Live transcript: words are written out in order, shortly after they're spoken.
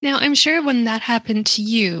Now, I'm sure when that happened to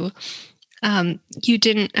you, you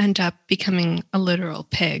didn't end up becoming a literal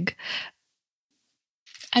pig.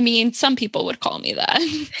 I mean, some people would call me that.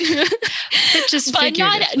 But just but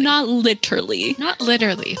not literally. Not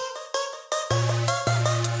literally.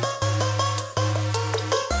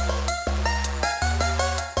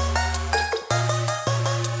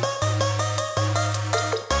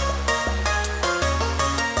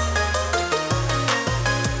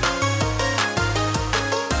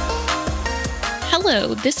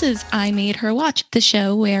 Hello, this is I Made Her Watch, the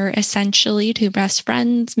show where essentially two best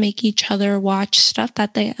friends make each other watch stuff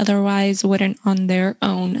that they otherwise wouldn't on their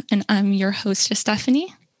own. And I'm your host,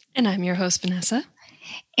 Estefany. And I'm your host, Vanessa.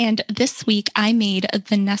 And this week I made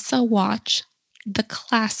Vanessa watch the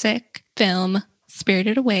classic film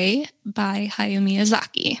Spirited Away by Hayao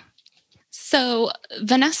Miyazaki. So,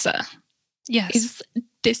 Vanessa. Yes. Is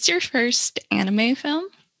this your first anime film?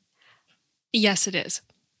 Yes, it is.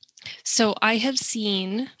 So I have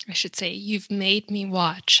seen, I should say, you've made me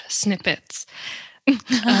watch snippets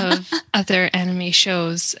of other anime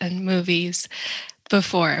shows and movies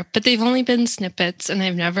before, but they've only been snippets and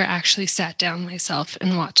I've never actually sat down myself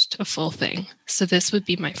and watched a full thing. So this would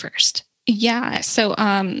be my first. Yeah. So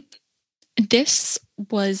this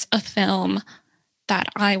was a film that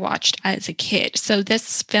I watched as a kid. So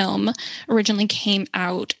this film originally came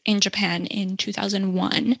out in Japan in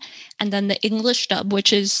 2001. And then the English dub,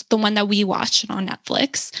 which is the one that we watched on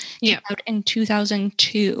Netflix, came out in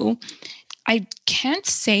 2002. I can't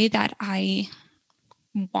say that I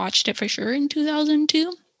watched it for sure in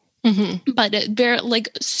 2002. Mm-hmm. But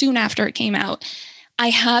soon after it came out,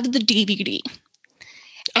 I have the DVD.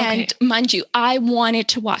 Okay. And mind you, I wanted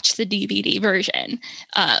to watch the DVD version.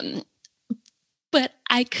 But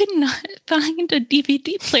I could not find a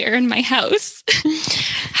DVD player in my house.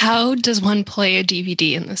 How does one play a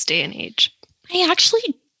DVD in this day and age? I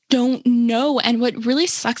actually don't know. And what really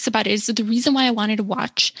sucks about it is the reason why I wanted to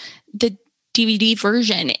watch the DVD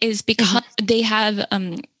version is because they have,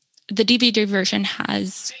 the DVD version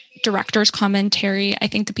has director's commentary. I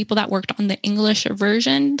think the people that worked on the English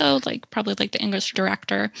version, though, probably the English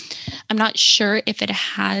director, I'm not sure if it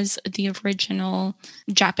has the original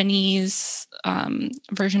Japanese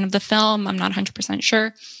version of the film. I'm not 100%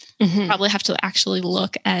 sure. Probably have to actually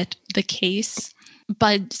look at the case.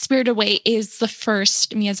 But Spirited Away is the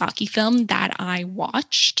first Miyazaki film that I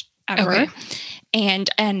watched ever. Okay.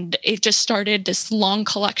 And it just started this long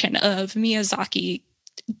collection of Miyazaki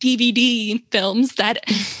DVD films that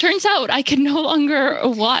turns out I can no longer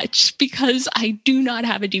watch because I do not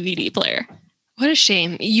have a DVD player. What a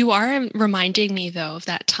shame. You are reminding me, though, of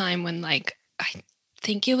that time when, I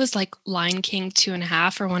think it was Lion King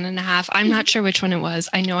 2.5 or 1.5. I'm not sure which one it was.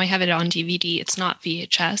 I know I have it on DVD. It's not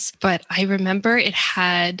VHS. But I remember it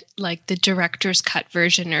had, the director's cut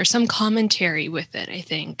version or some commentary with it, I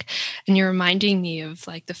think. And you're reminding me of,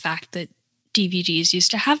 the fact that DVDs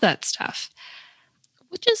used to have that stuff.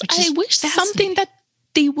 Which is I wish something that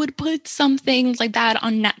they would put something like that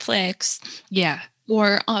on Netflix. Yeah.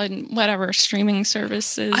 Or on whatever streaming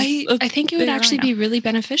services. I think it would actually be really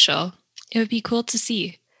beneficial. It would be cool to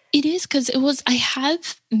see. It is because I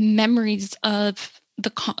have memories of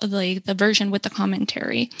the version with the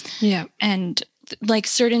commentary. Yeah. And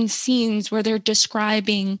certain scenes where they're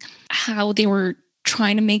describing how they were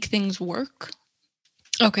trying to make things work.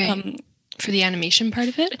 Okay. For the animation part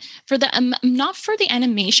of it? For the not for the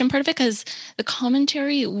animation part of it, because the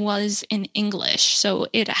commentary was in English, so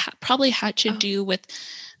it probably had to do with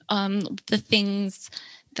the things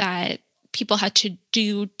that people had to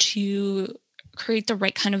do to create the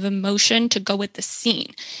right kind of emotion to go with the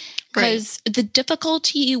scene. Because the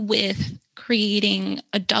difficulty with creating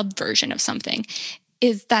a dub version of something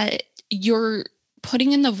is that you're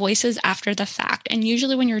putting in the voices after the fact. And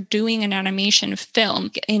usually when you're doing an animation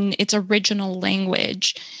film in its original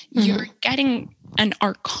language, you're getting an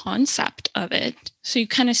art concept of it. So you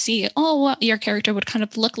kind of see, what your character would kind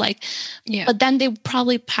of look like. Yeah. But then they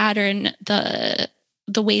probably pattern the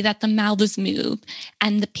way that the mouths move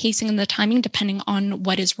and the pacing and the timing depending on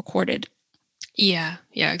what is recorded. Yeah,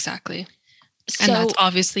 exactly. So, and that's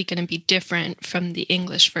obviously going to be different from the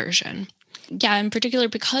English version. Yeah, in particular,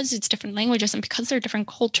 because it's different languages and because they're different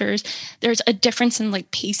cultures, there's a difference in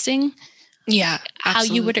pacing. Yeah, absolutely.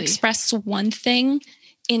 How you would express one thing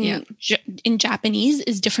in Japanese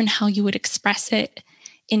is different how you would express it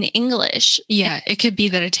in English. Yeah, it could be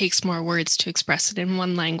that it takes more words to express it in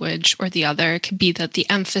one language or the other. It could be that the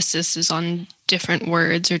emphasis is on different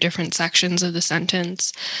words or different sections of the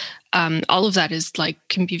sentence. all of that is like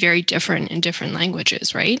can be very different in different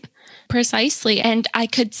languages, right? Precisely. And I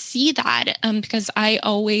could see that because I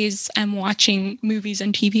always am watching movies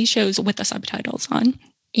and TV shows with the subtitles on.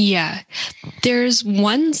 Yeah. There's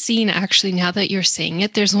one scene, actually, now that you're saying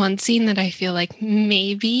it, there's one scene that I feel like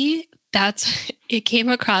maybe it came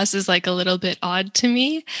across as like a little bit odd to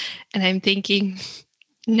me. And I'm thinking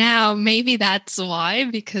now maybe that's why,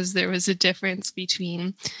 because there was a difference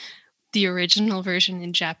between the original version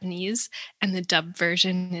in Japanese and the dub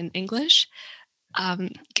version in English.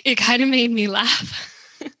 It kind of made me laugh.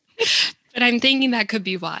 But I'm thinking that could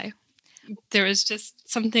be why. There was just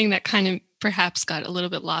something that kind of perhaps got a little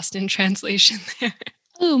bit lost in translation there.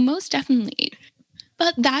 Oh, most definitely.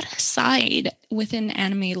 But that aside, within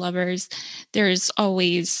anime lovers, there's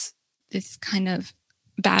always this kind of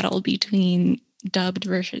battle between dubbed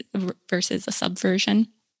versus a sub version.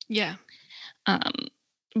 Yeah.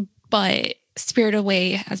 But Spirited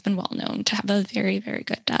Away has been well known to have a very, very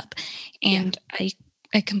good dub. And yeah.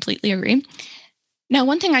 I completely agree. Now,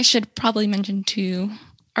 one thing I should probably mention to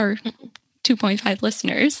our 2.5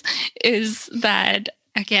 listeners is that,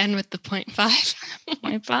 again with the 0.5,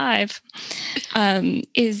 0.5,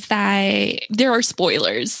 is that there are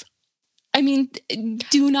spoilers. I mean,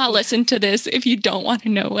 do not listen to this if you don't want to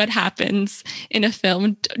know what happens in a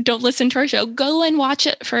film. Don't listen to our show. Go and watch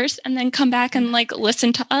it first and then come back and like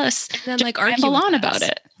listen to us. And then like argue on about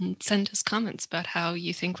it. And send us comments about how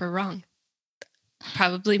you think we're wrong.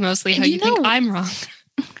 Probably mostly how you think I'm wrong.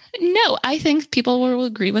 No, I think people will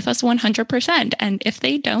agree with us 100%. And if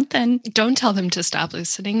they don't, then... Don't tell them to stop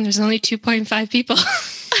listening. There's only 2.5 people.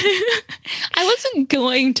 I wasn't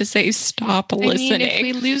going to say stop listening. Mean, if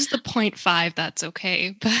we lose the 0.5, that's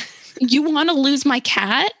okay. But you want to lose my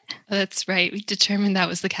cat? That's right. We determined that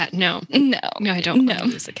was the cat. No, I don't want to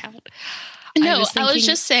lose the cat. No, I was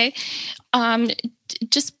just say,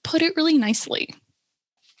 just put it really nicely.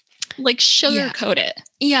 Like sugarcoat it.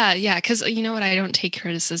 Yeah. Because you know what? I don't take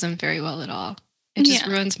criticism very well at all. It just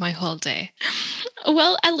ruins my whole day.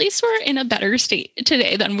 Well, at least we're in a better state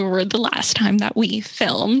today than we were the last time that we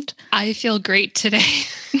filmed. I feel great today.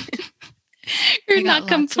 You're not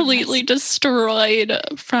completely destroyed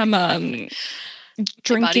from drinking.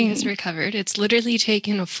 My body has recovered. It's literally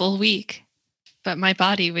taken a full week. But my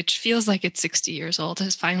body, which feels like it's 60 years old,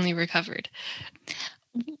 has finally recovered.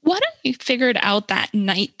 What I figured out that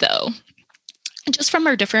night, though, just from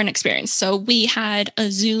our different experience. So we had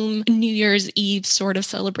a Zoom New Year's Eve sort of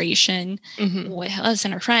celebration with us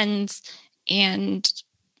and our friends and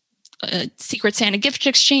a Secret Santa gift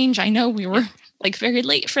exchange. I know we were like very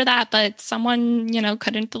late for that, but someone,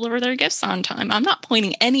 couldn't deliver their gifts on time. I'm not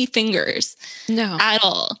pointing any fingers. No. At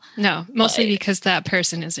all. No, mostly because that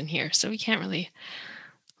person isn't here. So we can't really...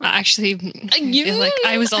 Well, actually, I feel like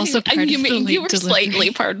I was also part of the late You were delivery. Slightly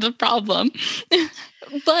part of the problem.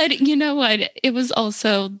 But you know what? It was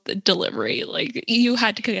also the delivery. Like, you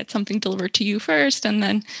had to get something delivered to you first, and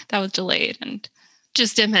then that was delayed. And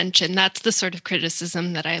just to mention, that's the sort of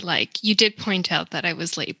criticism that I like. You did point out that I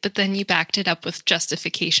was late, but then you backed it up with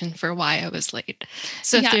justification for why I was late.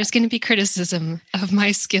 So if there's going to be criticism of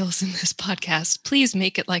my skills in this podcast, please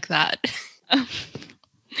make it like that.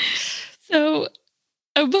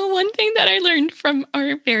 But one thing that I learned from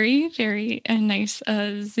our very, very nice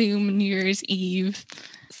Zoom New Year's Eve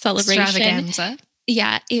celebration, extravaganza,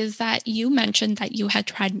 is that you mentioned that you had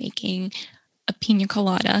tried making a pina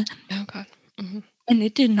colada. Oh God! Mm-hmm. And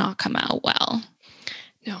it did not come out well.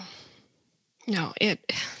 No, it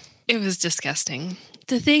was disgusting.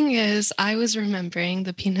 The thing is, I was remembering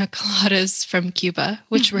the pina coladas from Cuba,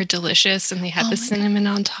 which were delicious, and they had the cinnamon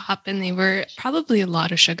on top, and they were probably a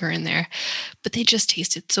lot of sugar in there, but they just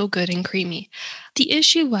tasted so good and creamy. The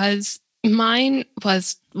issue was, mine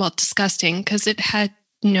was, disgusting because it had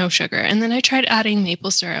no sugar. And then I tried adding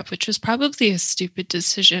maple syrup, which was probably a stupid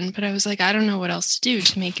decision, but I was like, I don't know what else to do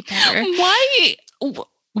to make it better. Why?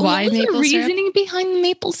 Why what was maple the syrup? Reasoning behind the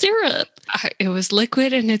maple syrup? It was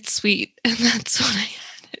liquid and it's sweet, and that's what I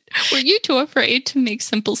added. Were you too afraid to make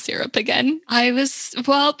simple syrup again?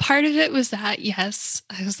 Part of it was that, yes.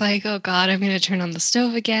 I was like, oh God, I'm going to turn on the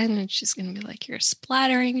stove again, and she's going to be like, you're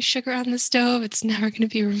splattering sugar on the stove. It's never going to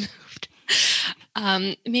be removed.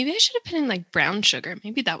 Maybe I should have put in like brown sugar.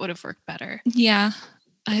 Maybe that would have worked better. Yeah.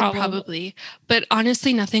 Probably. But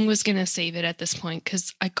honestly, nothing was going to save it at this point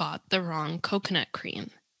because I got the wrong coconut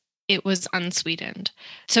cream. It was unsweetened.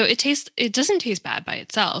 So it doesn't taste bad by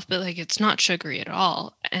itself, but like it's not sugary at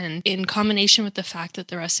all. And in combination with the fact that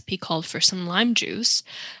the recipe called for some lime juice,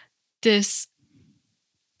 this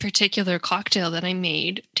particular cocktail that I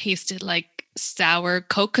made tasted like sour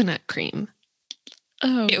coconut cream.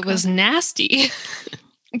 Oh, it was nasty.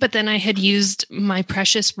 But then I had used my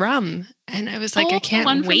precious rum, and I was like, I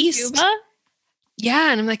can't waste.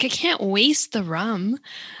 Yeah, and I'm like, I can't waste the rum.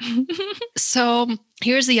 So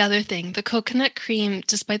here's the other thing. The coconut cream,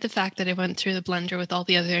 despite the fact that it went through the blender with all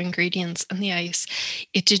the other ingredients and the ice,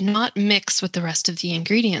 it did not mix with the rest of the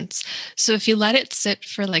ingredients. So if you let it sit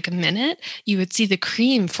for like a minute, you would see the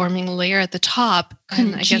cream forming a layer at the top.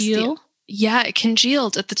 And I guess it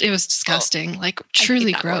congealed. It was disgusting, like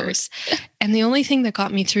truly gross. And the only thing that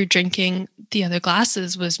got me through drinking the other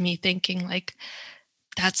glasses was me thinking like,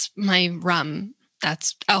 that's my rum.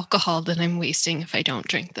 That's alcohol that I'm wasting if I don't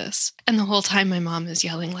drink this. And the whole time my mom is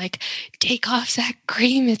yelling like, take off that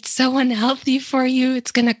cream. It's so unhealthy for you.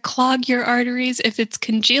 It's going to clog your arteries. If it's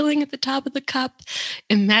congealing at the top of the cup,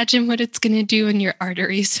 imagine what it's going to do in your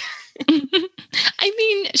arteries. I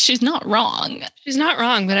mean, she's not wrong. She's not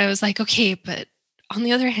wrong. But I was like, okay, but on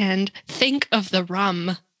the other hand, think of the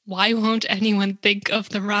rum. Why won't anyone think of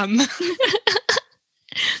the rum?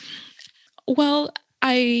 Well,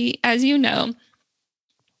 as you know,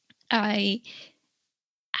 I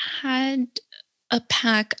had a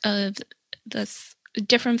pack of this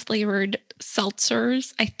different flavored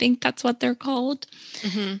seltzers. I think that's what they're called.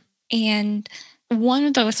 Mm-hmm. And one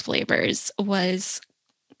of those flavors was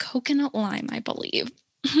coconut lime, I believe.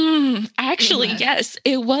 Actually, yes,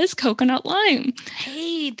 it was coconut lime.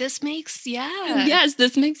 Hey, this makes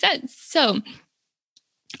sense. So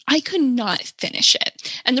I could not finish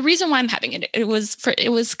it. And the reason why I'm having it, it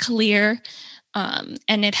was clear. And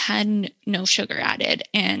it had no sugar added.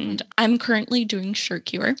 And I'm currently doing sugar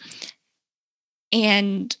cure.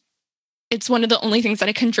 And it's one of the only things that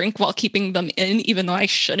I can drink while keeping them in, even though I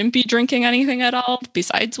shouldn't be drinking anything at all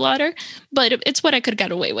besides water. But it's what I could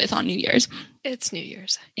get away with on New Year's. It's New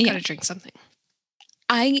Year's. You gotta drink something.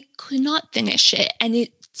 I could not finish it. And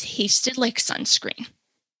it tasted like sunscreen.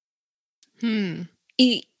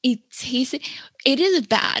 It tasted, it is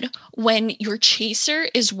bad when your chaser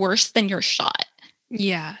is worse than your shot.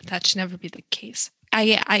 Yeah, that should never be the case.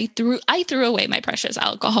 I threw away my precious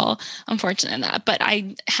alcohol, unfortunately, in that, but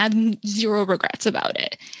I have zero regrets about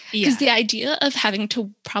it. Because the idea of having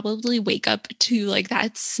to probably wake up to like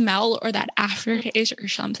that smell or that aftertaste or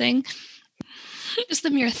something. Just the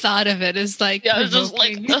mere thought of it is like, just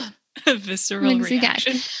like a visceral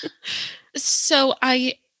reaction. So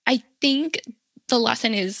I think the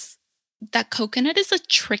lesson is that coconut is a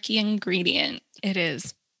tricky ingredient. It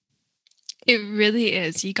is. It really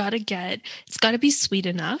is. It's got to be sweet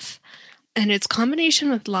enough. And its combination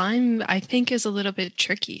with lime, I think, is a little bit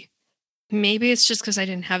tricky. Maybe it's just because I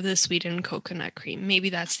didn't have the sweetened coconut cream. Maybe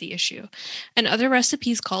that's the issue. And other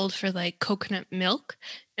recipes called for like coconut milk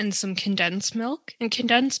and some condensed milk. And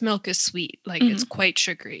condensed milk is sweet. Like it's quite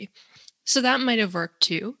sugary. So that might have worked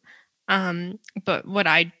too. But what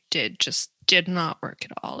I did not work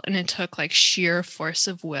at all. And it took like sheer force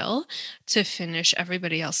of will to finish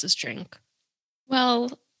everybody else's drink.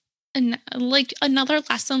 Well, like another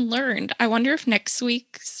lesson learned. I wonder if next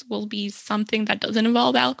week's will be something that doesn't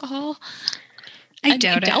involve alcohol. I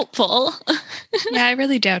doubt it. Doubtful. Yeah, I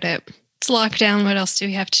really doubt it. It's lockdown. What else do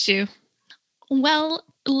we have to do? Well,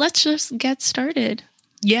 let's just get started.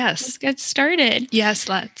 Yes. Let's get started. Yes,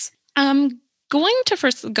 let's. Going to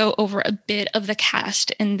first go over a bit of the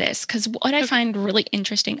cast in this, because what I find really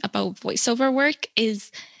interesting about voiceover work is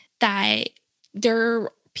that there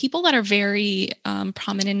are people that are very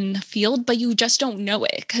prominent in the field, but you just don't know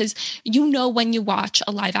it, because you know when you watch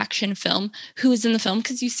a live action film who is in the film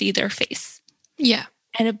because you see their face. Yeah.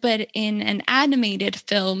 But in an animated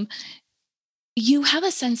film, you have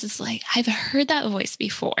a sense it's like, I've heard that voice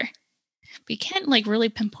before. We can't like really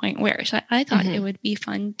pinpoint where. So I thought it would be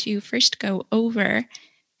fun to first go over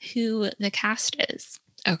who the cast is.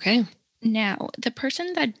 Okay. Now, the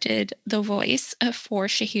person that did the voice for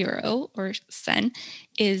Chihiro, or Sen,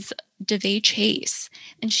 is Devay Chase.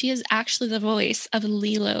 And she is actually the voice of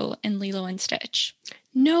Lilo in Lilo and Stitch.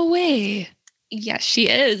 No way. Yes, she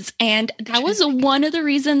is. And that was one of the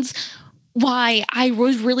reasons why I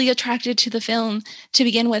was really attracted to the film to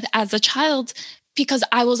begin with as a child, because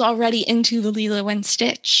I was already into the Lilo and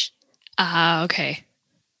Stitch. Okay.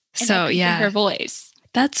 And so, yeah. Her voice.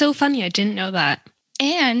 That's so funny. I didn't know that.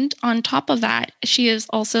 And on top of that, she is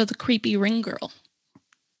also the creepy ring girl.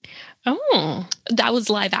 Oh. That was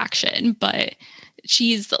live action, but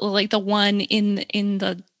she's like the one in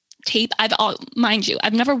the tape. Mind you,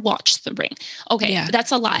 I've never watched The Ring. Okay, yeah.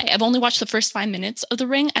 That's a lie. I've only watched the first 5 minutes of The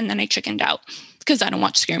Ring, and then I chickened out because I don't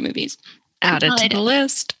watch scary movies. Add it to the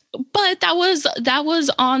list. But that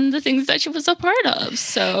was on the things that she was a part of.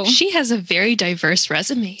 So she has a very diverse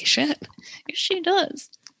resume. Shit. She does.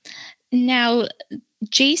 Now,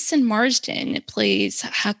 Jason Marsden plays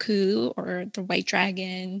Haku, or the White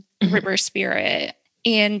Dragon, River Spirit.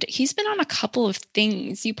 And he's been on a couple of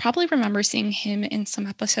things. You probably remember seeing him in some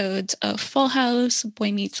episodes of Full House,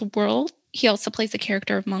 Boy Meets World. He also plays the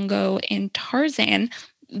character of Mungo in Tarzan.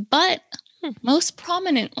 But most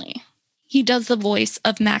prominently, he does the voice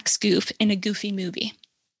of Max Goof in a Goofy movie.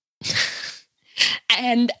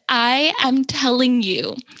 And I am telling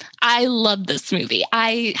you, I love this movie.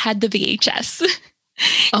 I had the VHS.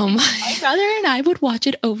 Oh my. My brother and I would watch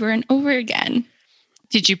it over and over again.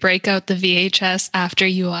 Did you break out the VHS after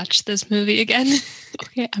you watched this movie again?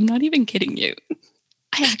 Okay, I'm not even kidding you.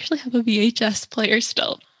 I actually have a VHS player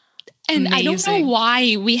still. And amazing. I don't know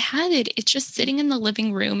why we had it. It's just sitting in the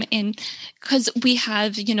living room. And because we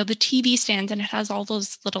have, the TV stands and it has all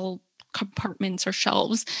those little compartments or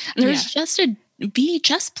shelves. And there's just a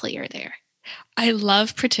VHS player there. I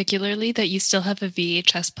love particularly that you still have a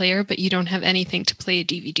VHS player, but you don't have anything to play a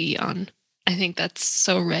DVD on. I think that's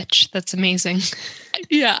so rich. That's amazing.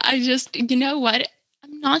 Yeah, you know what?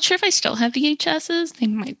 I'm not sure if I still have VHSs. They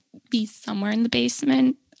might be somewhere in the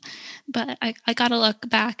basement, but I got to look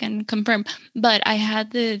back and confirm. But I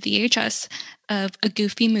had the VHS of a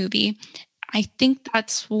Goofy movie. I think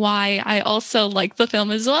that's why I also like the film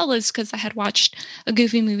as well, is because I had watched a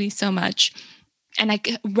Goofy movie so much and I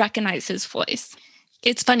recognize his voice.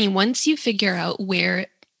 It's funny, once you figure out where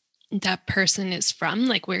that person is from,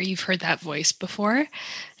 like where you've heard that voice before,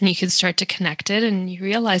 and you can start to connect it, and you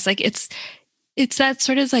realize like it's that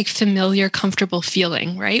sort of like familiar, comfortable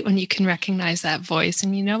feeling, right? When you can recognize that voice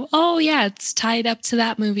and oh yeah, it's tied up to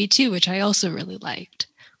that movie too, which I also really liked.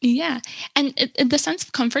 Yeah. And the sense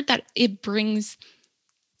of comfort that it brings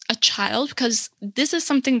a child, because this is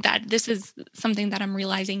something that I'm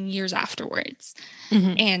realizing years afterwards.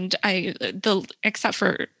 And except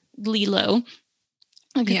for Lilo,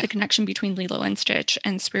 the connection between Lilo and Stitch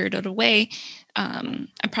and Spirited Away, I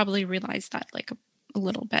probably realized that like a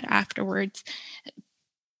little bit afterwards.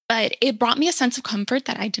 But it brought me a sense of comfort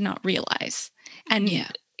that I did not realize. And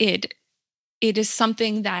it is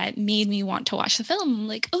something that made me want to watch the film.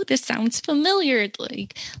 Like, oh, this sounds familiar.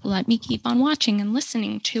 Like, let me keep on watching and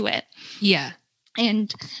listening to it. Yeah.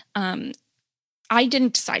 And I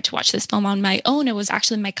didn't decide to watch this film on my own. It was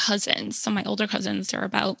actually my cousins. So my older cousins, they're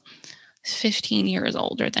about 15 years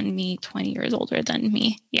older than me, 20 years older than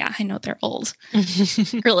me. Yeah, I know they're old.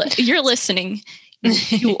 You're listening.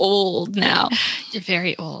 You're old now. You're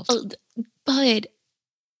very old. But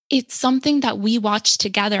it's something that we watched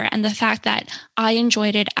together, and the fact that I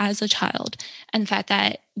enjoyed it as a child and the fact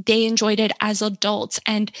that they enjoyed it as adults,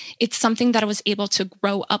 and it's something that I was able to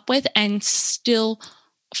grow up with and still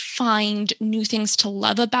find new things to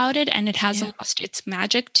love about it, and it hasn't lost its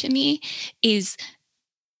magic to me, it's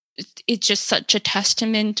just such a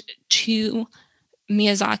testament to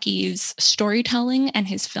Miyazaki's storytelling and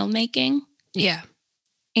his filmmaking. Yeah.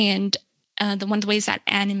 And one of the ways that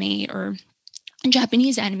anime or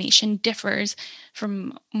Japanese animation differs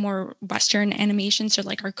from more Western animations, or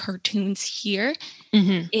like our cartoons here,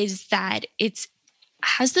 is that it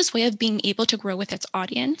has this way of being able to grow with its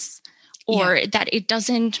audience, or that it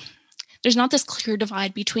doesn't, there's not this clear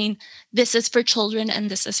divide between this is for children and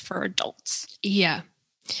this is for adults. Yeah.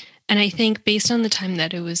 And I think based on the time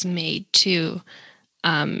that it was made too,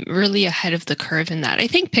 really ahead of the curve in that. I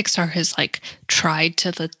think Pixar has like tried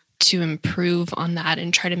to improve on that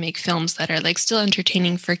and try to make films that are like still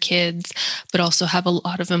entertaining for kids, but also have a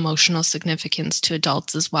lot of emotional significance to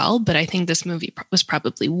adults as well. But I think this movie was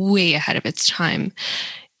probably way ahead of its time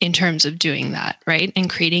in terms of doing that, right? And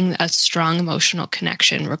creating a strong emotional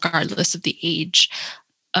connection regardless of the age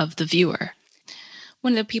of the viewer.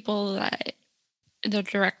 One of the people that the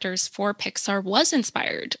directors for Pixar was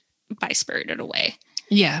inspired by Spirited Away.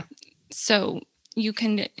 Yeah. So you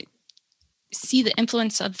can see the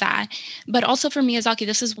influence of that. But also for Miyazaki,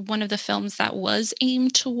 this is one of the films that was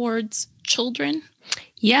aimed towards children.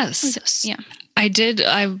 Yes. Yeah.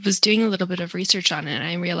 I was doing a little bit of research on it, and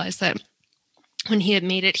I realized that when he had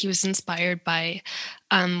made it, he was inspired by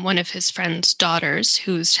one of his friend's daughters,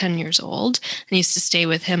 who was 10 years old, and used to stay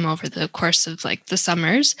with him over the course of like the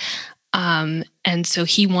summers. And so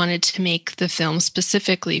he wanted to make the film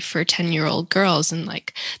specifically for 10-year-old girls. And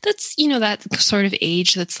like, that's, that sort of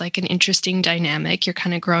age, that's like an interesting dynamic. You're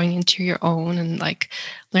kind of growing into your own and like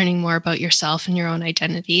learning more about yourself and your own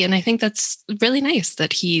identity. And I think that's really nice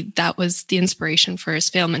that that was the inspiration for his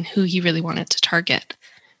film and who he really wanted to target.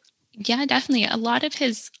 Yeah, definitely. A lot of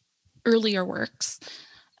his earlier works,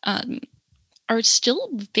 are still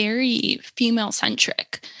very female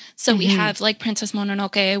centric. So we have like Princess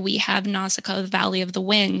Mononoke, we have Nausicaa, the Valley of the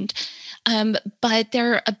Wind, but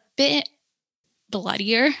they're a bit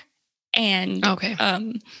bloodier. And okay.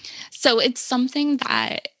 So it's something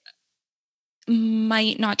that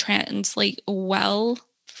might not translate well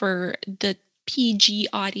for the PG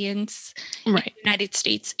audience in the United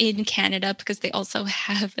States, in Canada, because they also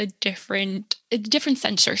have a different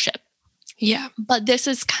censorship. Yeah. But this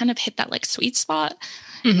has kind of hit that like sweet spot.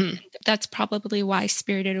 Mm-hmm. That's probably why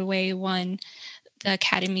Spirited Away won the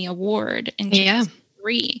Academy Award in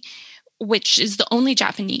 2003, which is the only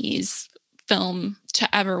Japanese film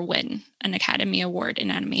to ever win an Academy Award in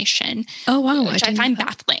animation. Oh, wow. Which I find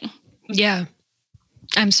baffling. Yeah.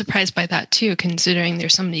 I'm surprised by that too, considering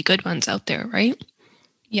there's so many good ones out there, right?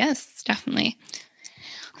 Yes, definitely.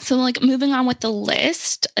 So, like, moving on with the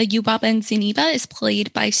list, Yubaba and Zeniba is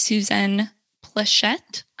played by Suzanne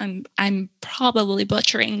Plachette. I'm probably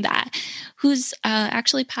butchering that. Who's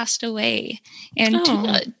actually passed away, and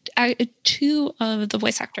two of the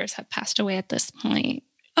voice actors have passed away at this point.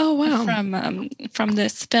 Oh wow! From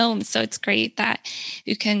this film, so it's great that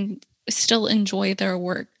you can still enjoy their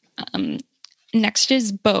work. Next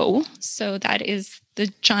is Bo, so that is the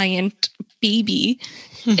giant baby,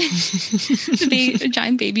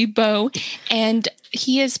 giant baby Bo, and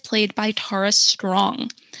he is played by Tara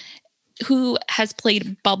Strong, who has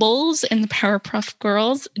played Bubbles in the Powerpuff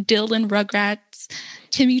Girls, Dill in Rugrats,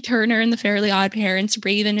 Timmy Turner in the Fairly Odd Parents,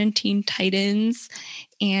 Raven in Teen Titans,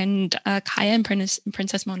 and Kaya in Princess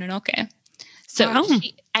Mononoke. So,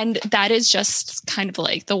 and that is just kind of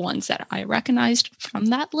like the ones that I recognized from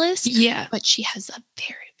that list. Yeah. But she has a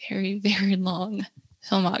very, very, very long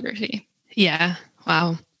filmography. Yeah.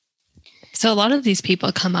 Wow. So a lot of these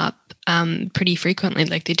people come up pretty frequently.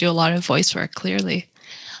 Like they do a lot of voice work, clearly.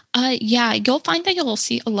 Yeah, you'll find that you'll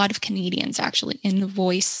see a lot of Canadians actually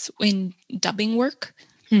in dubbing work.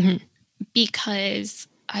 Mm-hmm. Because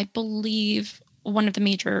I believe one of the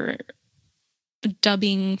major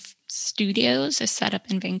dubbing studios is set up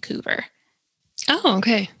in Vancouver. Oh,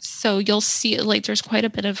 okay. So you'll see like there's quite a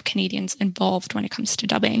bit of Canadians involved when it comes to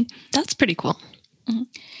dubbing. That's pretty cool. Mm-hmm.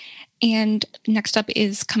 And next up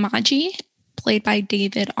is Kamaji, played by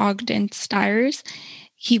David Ogden Stiers.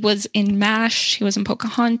 He was in MASH, he was in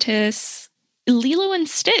Pocahontas, Lilo and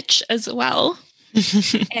Stitch as well,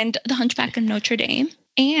 and The Hunchback of Notre Dame.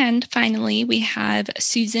 And finally, we have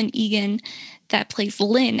Susan Egan that plays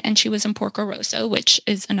Lynn, and she was in Porco Rosso, which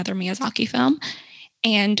is another Miyazaki film.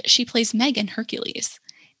 And she plays Meg in Hercules.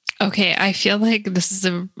 Okay, I feel like this is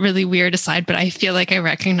a really weird aside, but I feel like I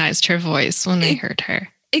recognized her voice when I heard her.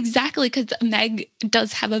 Exactly, because Meg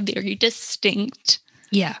does have a very distinct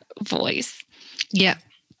voice. Yeah.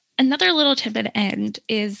 Another little tip at the end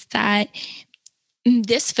is that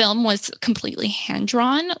this film was completely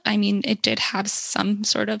hand-drawn. I mean, it did have some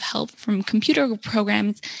sort of help from computer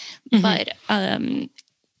programs, but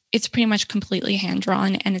it's pretty much completely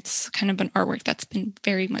hand-drawn, and it's kind of an artwork that's been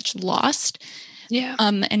very much lost. Yeah.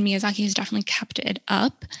 And Miyazaki has definitely kept it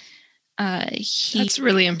up. That's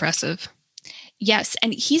really impressive. Yes,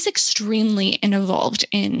 and he's extremely involved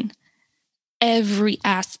in every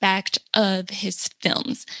aspect of his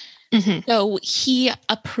films. So he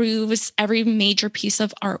approves every major piece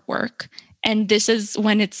of artwork, and this is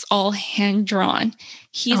when it's all hand-drawn.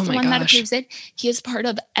 He's the one that approves it. He is part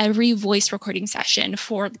of every voice recording session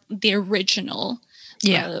for the original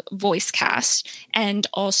voice cast, and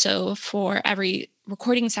also for every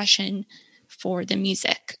recording session for the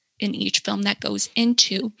music in each film that goes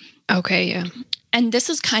into. Okay, yeah. And this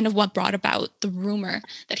is kind of what brought about the rumor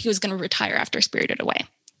that he was going to retire after Spirited Away.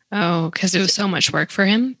 Oh, because it was so much work for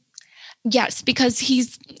him? Yes, because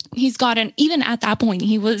he's gotten, even at that point,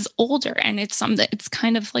 he was older, and it's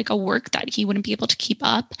kind of like a work that he wouldn't be able to keep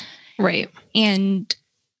up. Right. And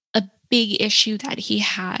a big issue that he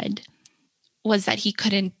had was that he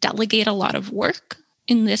couldn't delegate a lot of work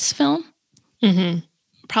in this film.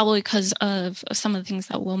 Probably because of some of the things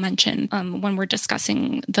that we'll mention when we're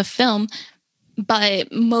discussing the film.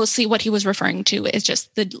 But mostly what he was referring to is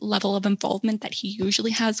just the level of involvement that he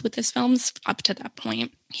usually has with his films. Up to that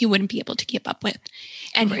point, he wouldn't be able to keep up with.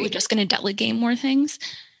 And he was just going to delegate more things.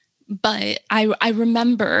 But I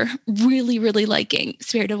remember really, really liking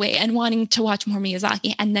Spirited Away and wanting to watch more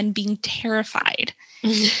Miyazaki, and then being terrified.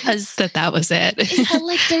 Because that was it.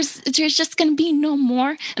 Like there's just going to be no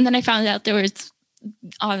more. And then I found out there was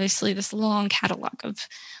obviously this long catalog of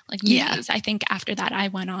like movies. I think after that I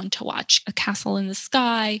went on to watch A Castle in the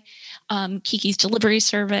Sky, Kiki's Delivery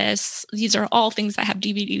Service. These are all things that have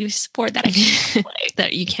DVD support that I can't play.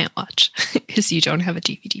 That you can't watch because you don't have a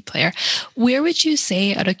DVD player. Where would you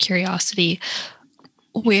say, out of curiosity,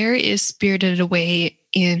 where is Spirited Away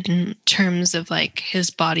in terms of like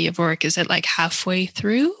his body of work? Is it like halfway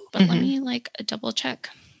through? But let me like double check.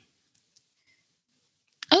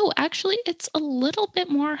 Oh, actually, it's a little bit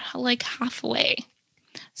more like halfway.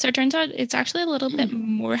 So it turns out it's actually a little bit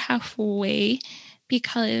more halfway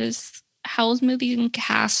because Howl's Moving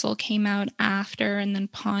Castle came out after, and then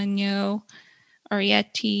Ponyo,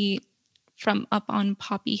 Arrietty, From Up on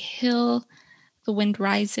Poppy Hill, The Wind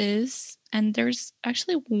Rises, and there's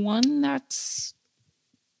actually one that's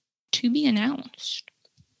to be announced.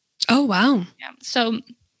 Oh, wow. Yeah. So,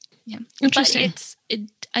 yeah. Interesting.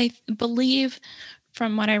 But I believe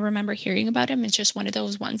from what I remember hearing about him, it's just one of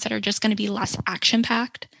those ones that are just going to be less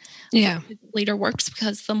action-packed. Yeah. Later works,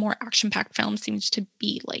 because the more action-packed film seems to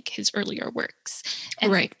be like his earlier works. And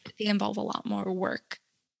right. They involve a lot more work.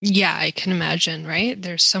 Yeah, I can imagine, right?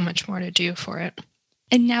 There's so much more to do for it.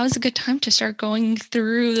 And now is a good time to start going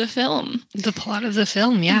through the film. The plot of the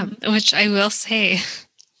film, yeah. Which I will say,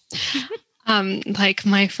 like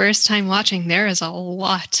my first time watching, there is a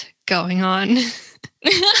lot going on.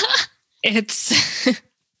 It's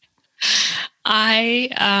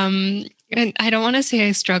and I don't want to say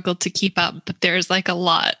I struggled to keep up, but there's like a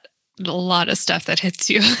lot of stuff that hits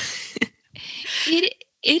you.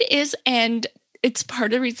 It is, and it's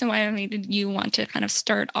part of the reason why I made you want to kind of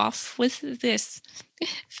start off with this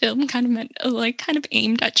film kind of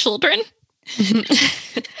aimed at children.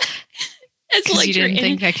 It's like you didn't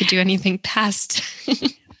think I could do anything past.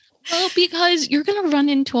 Well, because you're going to run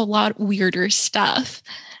into a lot weirder stuff.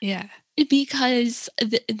 Yeah. Because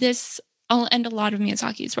I'll end a lot of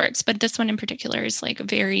Miyazaki's works, but this one in particular is like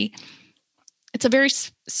it's a very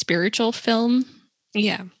spiritual film.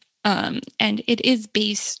 Yeah. And it is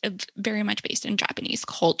very much based in Japanese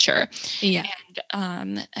culture. Yeah.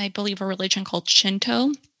 And I believe a religion called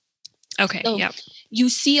Shinto. Okay. So yeah. You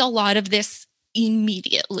see a lot of this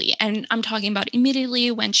immediately. And I'm talking about immediately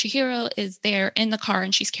when Chihiro is there in the car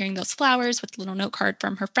and she's carrying those flowers with a little note card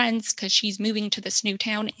from her friends because she's moving to this new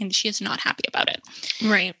town and she is not happy about it.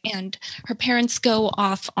 Right. And her parents go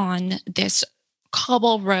off on this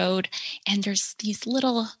cobble road and there's these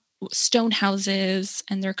little stone houses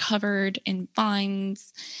and they're covered in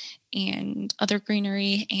vines and other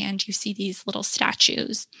greenery, and you see these little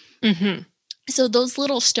statues. Mm-hmm. So those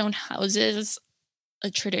little stone houses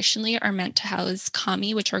traditionally are meant to house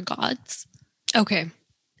kami, which are gods. Okay.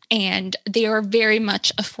 And they are very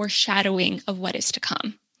much a foreshadowing of what is to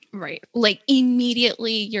come. Right. Like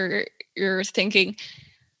immediately you're thinking,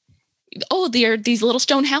 oh, there are these little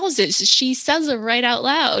stone houses. She says it right out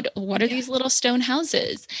loud. What are these little stone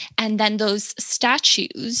houses? And then those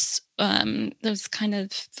statues, those kind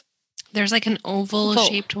of... There's like an oval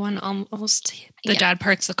shaped one almost. The dad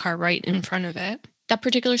parks the car right in front of it. That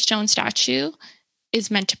particular stone statue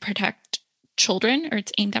is meant to protect children, or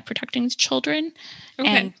it's aimed at protecting children. Okay.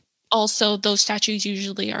 And also those statues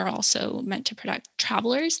usually are also meant to protect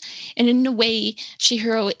travelers. And in a way,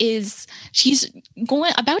 Chihiro she's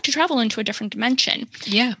about to travel into a different dimension.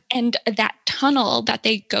 Yeah. And that tunnel that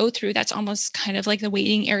they go through, that's almost kind of like the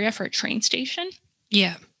waiting area for a train station.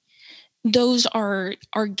 Yeah. Those are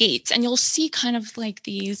gates. And you'll see kind of like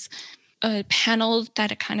these panels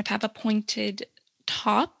that kind of have a pointed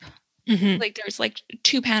top. Mm-hmm. Like there's like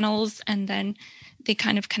two panels and then they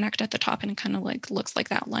kind of connect at the top and it kind of like looks like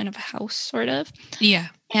the outline of a house sort of. Yeah.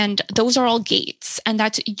 And those are all gates. And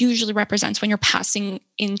that usually represents when you're passing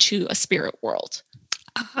into a spirit world.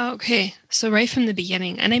 Okay. So right from the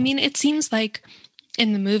beginning. And I mean, it seems like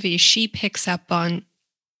in the movie, she's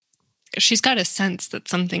got a sense that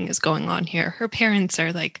something is going on here. Her parents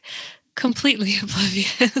are like completely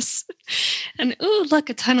oblivious. And, ooh, look,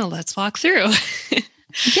 a tunnel. Let's walk through.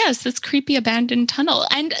 Yes, this creepy abandoned tunnel.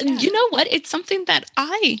 And you know what? It's something that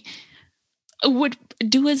I would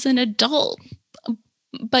do as an adult.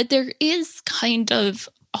 But there is kind of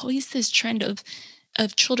always this trend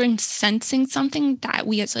of children sensing something that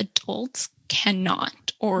we as adults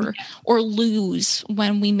cannot or lose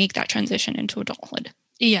when we make that transition into adulthood.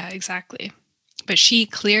 Yeah, exactly. But she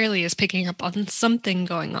clearly is picking up on something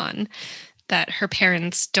going on that her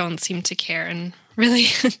parents don't seem to care and really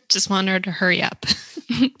just want her to hurry up.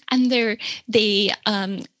 And they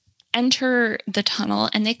enter the tunnel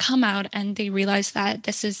and they come out and they realize that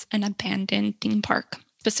this is an abandoned theme park.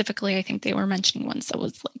 Specifically, I think they were mentioning ones that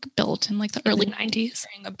was like built in like the early 90s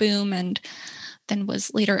during a boom and then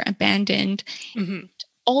was later abandoned. Mm-hmm.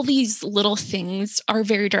 All these little things are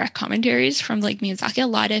very direct commentaries from like Miyazaki. A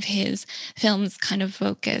lot of his films kind of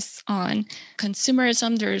focus on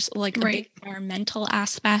consumerism. There's like a big environmental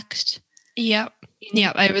aspect. Yep.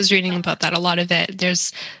 Yeah, I was reading about that. A lot of it,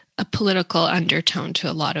 there's a political undertone to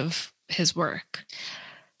a lot of his work.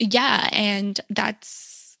 Yeah, and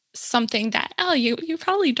that's something that, you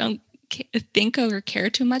probably don't think or care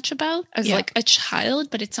too much about as like a child,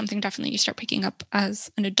 but it's something definitely you start picking up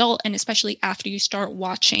as an adult, and especially after you start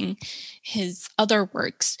watching his other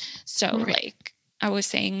works. So like I was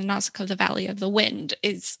saying, Nausicaa, the Valley of the Wind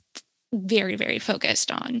is very, very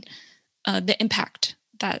focused on the impact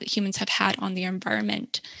that humans have had on the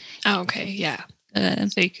environment. Oh, okay. Yeah.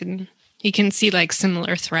 So you can see like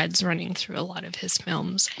similar threads running through a lot of his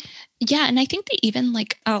films. Yeah. And I think they even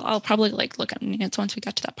like, I'll probably like look at minutes once we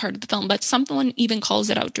get to that part of the film, but someone even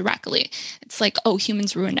calls it out directly. It's like, oh,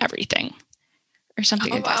 humans ruin everything or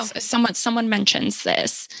something like this. Someone mentions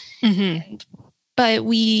this, but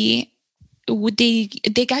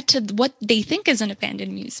they got to what they think is an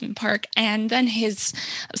abandoned amusement park, and then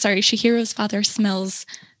Chihiro's father smells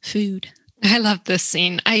food. I love this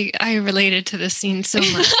scene. I related to this scene so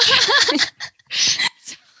much.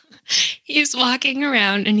 He's walking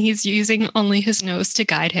around and he's using only his nose to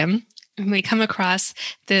guide him, and we come across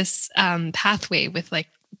this pathway with like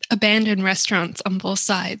abandoned restaurants on both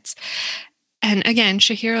sides. And again,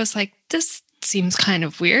 Chihiro's like, this seems kind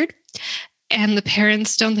of weird. And the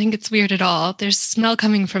parents don't think it's weird at all. There's smell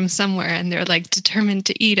coming from somewhere, and they're like determined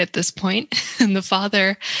to eat at this point. And the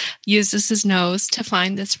father uses his nose to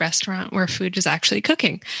find this restaurant where food is actually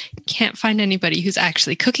cooking. Can't find anybody who's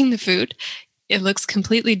actually cooking the food. It looks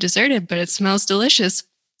completely deserted, but it smells delicious.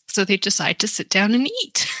 So they decide to sit down and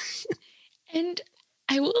eat. And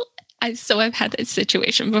I've had this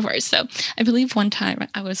situation before. So I believe one time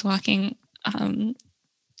I was walking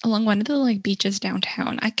along one of the like beaches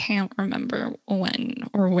downtown. I can't remember when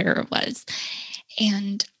or where it was.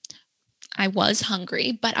 And I was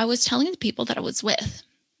hungry, but I was telling the people that I was with,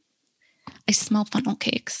 I smell funnel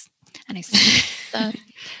cakes. And I smell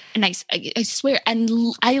and I swear, and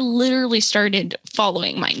I literally started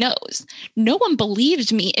following my nose. No one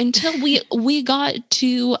believed me until we got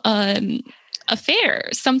to a fair,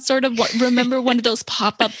 some sort of remember one of those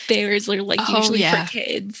pop-up fairs or like usually for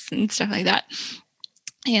kids and stuff like that.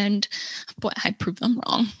 And boy, I proved them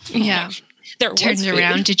wrong. Yeah. There turns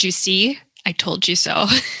around. Did you see? I told you so.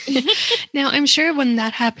 Now, I'm sure when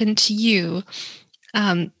that happened to you,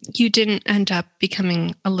 you didn't end up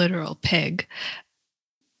becoming a literal pig.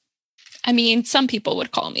 I mean, some people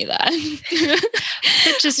would call me that.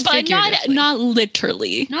 but not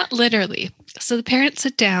literally. Not literally. So the parents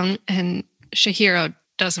sit down and Chihiro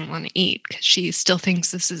doesn't want to eat because she still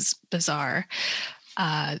thinks this is bizarre.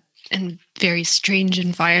 And very strange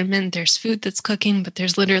environment. There's food that's cooking, but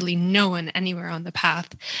there's literally no one anywhere on the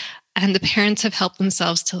path. And the parents have helped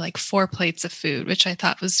themselves to like 4 plates of food, which I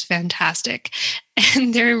thought was fantastic.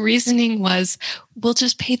 And their reasoning was, we'll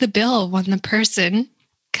just pay the bill when the person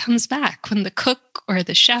comes back. When the cook or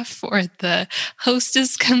the chef or the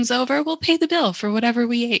hostess comes over, we'll pay the bill for whatever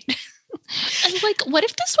we ate. And like, what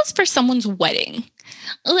if this was for someone's wedding?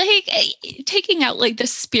 Like taking out like the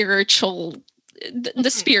spiritual the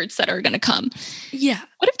spirits that are going to come. Yeah.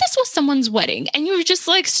 What if this was someone's wedding and you just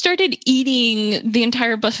like started eating the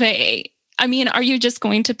entire buffet? I mean, are you just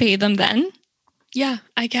going to pay them then? Yeah,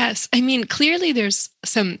 I guess. I mean, clearly there's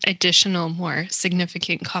some additional, more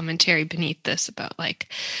significant commentary beneath this about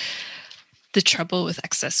like the trouble with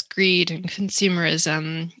excess greed and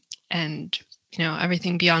consumerism and, you know,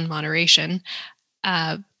 everything beyond moderation.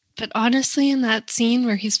 But honestly, in that scene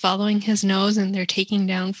where he's following his nose and they're taking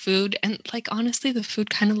down food, and like, honestly, the food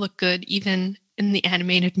kind of looked good even in the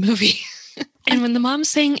animated movie. And when the mom's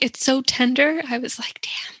saying it's so tender, I was like,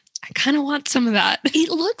 damn, I kind of want some of that.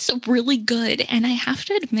 It looks really good. And I have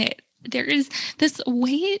to admit, there is this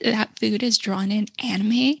way that food is drawn in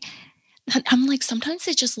anime. I'm like, sometimes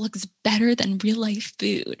it just looks better than real life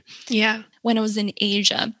food. Yeah. When I was in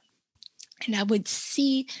Asia and I would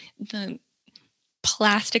see the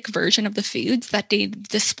plastic version of the foods that they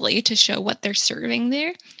display to show what they're serving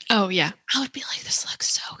there. Oh yeah. I would be like, this looks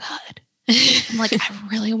so good. I'm like, I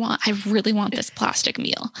really want this plastic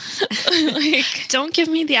meal. Like, don't give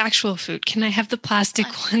me the actual food. Can I have the plastic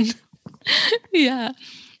one? Yeah.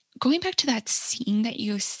 Going back to that scene that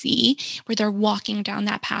you see where they're walking down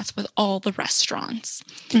that path with all the restaurants.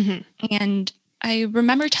 Mm-hmm. And I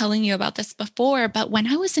remember telling you about this before, but when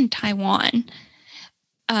I was in Taiwan,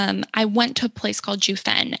 I went to a place called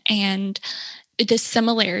Jiufen, and the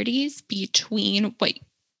similarities between what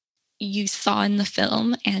you saw in the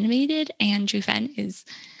film animated and Jiufen is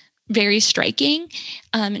very striking.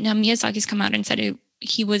 Now Miyazaki's come out and said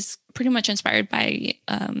he was pretty much inspired by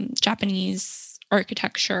Japanese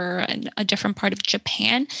architecture and a different part of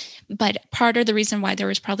Japan. But part of the reason why there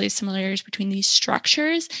was probably similarities between these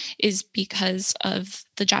structures is because of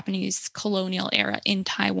the Japanese colonial era in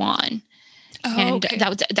Taiwan. Oh, And okay.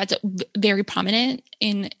 that's very prominent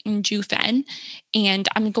in Jiufen. And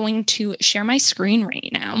I'm going to share my screen right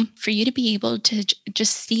now for you to be able to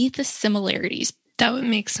just see the similarities. That would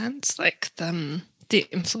make sense, like the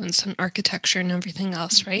influence on architecture and everything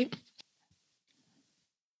else, right?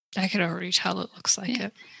 I could already tell it looks like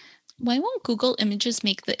it. Why won't Google Images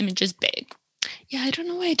make the images big? Yeah, I don't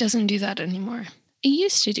know why it doesn't do that anymore. It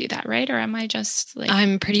used to do that, right? Or am I just like...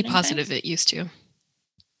 I'm pretty positive it used to.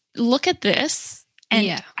 Look at this. And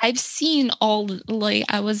yeah. I've seen all, like,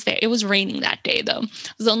 I was there. It was raining that day, though.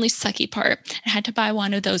 It was the only sucky part. I had to buy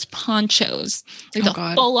one of those ponchos, like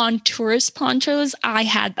the full-on tourist ponchos. I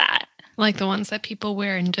had that. Like the ones that people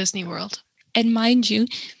wear in Disney World. And mind you,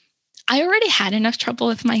 I already had enough trouble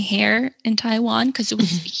with my hair in Taiwan because it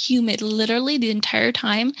was humid. Literally the entire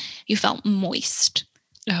time, you felt moist.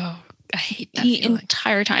 Oh, I hate that feeling.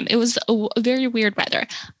 Entire time. It was a very weird weather.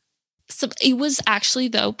 So it was actually,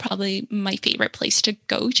 though, probably my favorite place to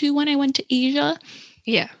go to when I went to Asia.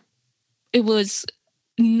 Yeah. It was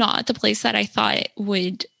not the place that I thought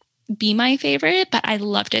would be my favorite, but I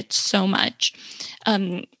loved it so much.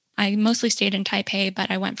 I mostly stayed in Taipei,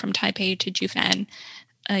 but I went from Taipei to Jiufen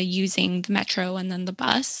using the metro and then the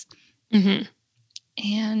bus. Mm-hmm.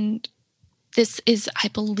 And this is, I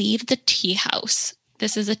believe, the tea house.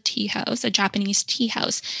 This is a tea house, a Japanese tea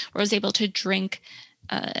house, where I was able to drink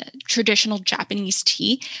traditional Japanese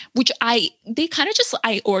tea, which I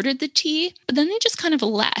ordered the tea, but then they just kind of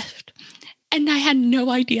left. And I had no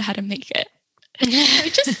idea how to make it.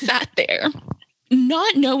 I just sat there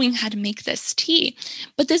not knowing how to make this tea.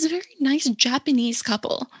 But this very nice Japanese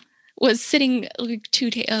couple was sitting like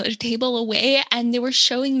a table away, and they were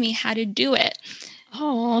showing me how to do it.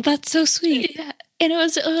 Oh, that's so sweet. Yeah. And it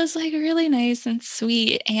was like really nice and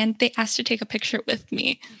sweet. And they asked to take a picture with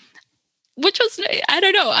me, which was, I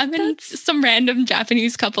don't know, I'm in some random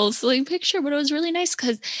Japanese couples like picture, but it was really nice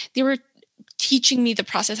because they were teaching me the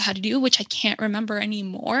process how to do, which I can't remember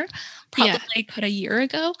anymore. Probably like a year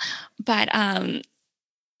ago. But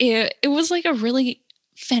it was like a really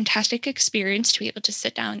fantastic experience to be able to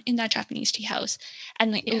sit down in that Japanese tea house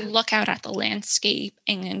and like look out at the landscape.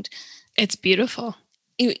 And it's beautiful.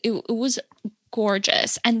 It was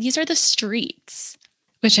gorgeous. And these are the streets.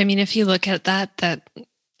 Which, I mean, if you look at that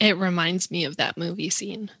it reminds me of that movie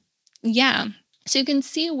scene. Yeah. So you can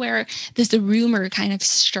see where this rumor kind of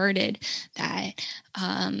started that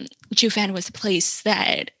Jiufen was a place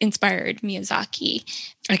that inspired Miyazaki.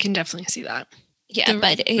 I can definitely see that. Yeah,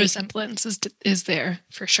 but resemblance is there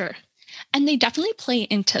for sure. And they definitely play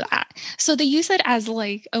into that. So they use it as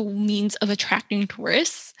like a means of attracting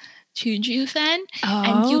tourists to Jiufen.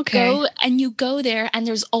 Oh, and you go there and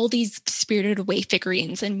there's all these Spirited Away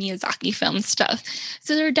figurines and Miyazaki film stuff.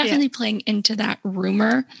 So they're definitely playing into that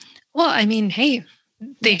rumor. Well, I mean, hey,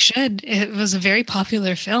 they should. It was a very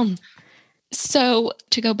popular film. So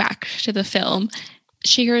to go back to the film,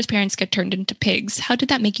 Shigeru's parents get turned into pigs. How did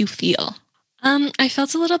that make you feel? I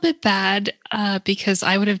felt a little bit bad because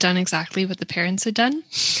I would have done exactly what the parents had done.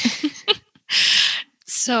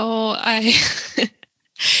 So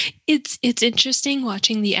it's interesting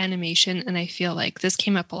watching the animation, and I feel like this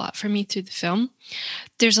came up a lot for me through the film.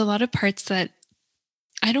 There's a lot of parts that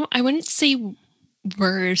I wouldn't say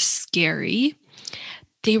were scary.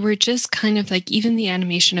 They were just kind of like, even the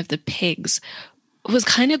animation of the pigs was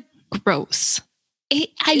kind of gross.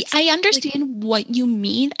 I understand what you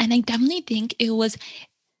mean, and I definitely think it was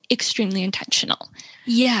extremely intentional.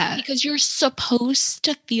 Yeah. Because you're supposed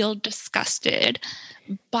to feel disgusted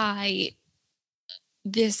by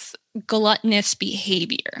this gluttonous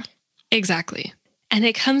behavior. Exactly. And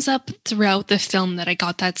it comes up throughout the film that I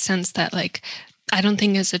got that sense that, like, I don't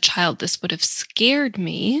think as a child this would have scared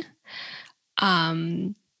me.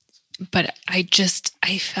 But I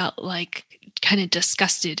felt like kind of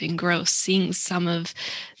disgusted and gross seeing some of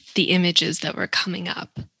the images that were coming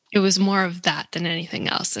up. It was more of that than anything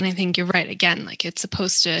else. And I think you're right. Again, like, it's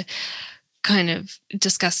supposed to kind of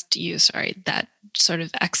disgust you, that sort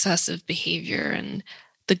of excessive behavior and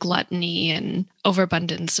the gluttony and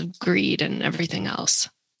overabundance of greed and everything else.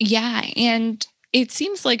 Yeah. And it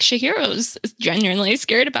seems like Shigeru's genuinely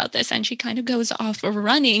scared about this, and she kind of goes off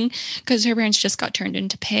running because her parents just got turned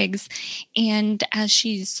into pigs. And as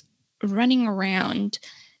she's running around,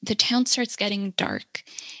 the town starts getting dark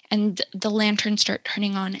and the lanterns start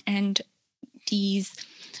turning on, and these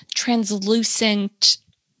translucent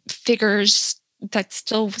figures that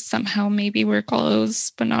still somehow maybe wear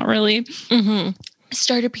clothes, but not really,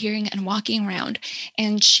 start appearing and walking around.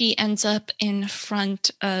 And she ends up in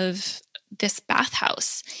front of this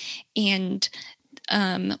bathhouse, and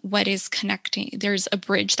what is connecting. There's a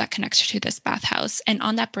bridge that connects her to this bathhouse. And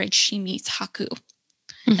on that bridge, she meets Haku.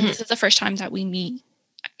 And this is the first time that we meet,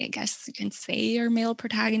 I guess you can say, our male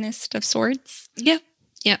protagonist of sorts. Yep.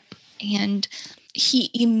 And he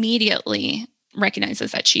immediately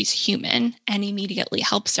recognizes that she's human and immediately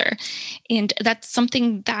helps her. And that's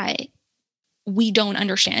something that we don't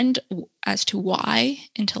understand as to why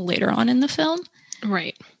until later on in the film.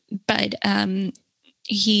 Right. But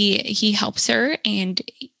he helps her, and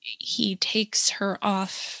he takes her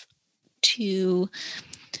off to,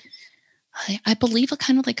 I believe, a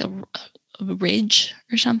kind of like a ridge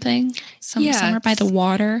or something, somewhere by the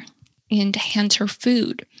water, and hands her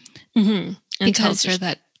food. And tells her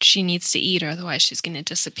that she needs to eat, or otherwise she's going to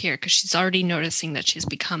disappear, because she's already noticing that she's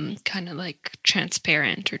become kind of like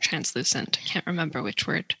transparent or translucent. I can't remember which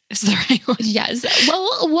word is the right one. Yes.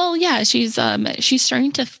 Well, yeah. She's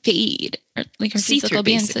starting to fade, or like her physical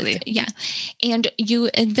appearance. Yeah. And you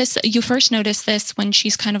first notice this when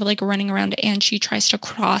she's kind of like running around and she tries to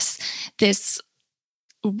cross this,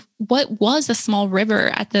 what was a small river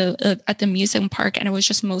at the amusement park, and it was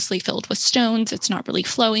just mostly filled with stones. It's not really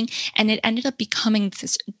flowing, and it ended up becoming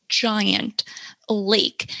this giant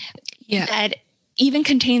lake that even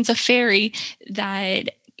contains a fairy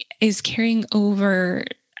that is carrying over,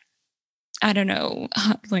 I don't know,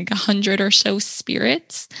 like 100 or so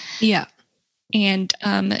spirits. Yeah. And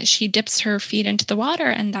she dips her feet into the water,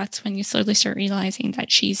 and that's when you slowly start realizing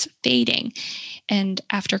that she's fading. And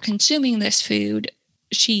after consuming this food,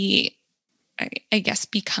 she, I guess,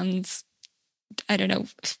 becomes, I don't know,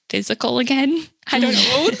 physical again. I don't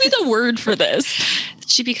know. What would be the word for this?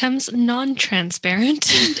 She becomes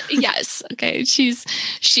non-transparent. Yes. Okay. She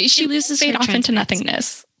loses fade her off into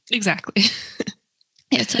nothingness. Exactly.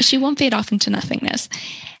 Yeah. So she won't fade off into nothingness.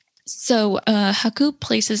 So Haku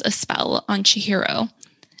places a spell on Chihiro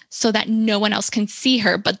so that no one else can see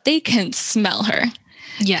her, but they can smell her.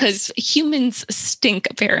 Yes. Because humans stink,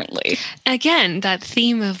 apparently. Again, that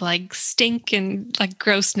theme of like stink and like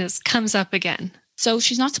grossness comes up again. So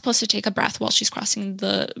she's not supposed to take a breath while she's crossing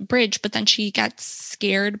the bridge, but then she gets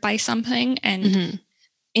scared by something and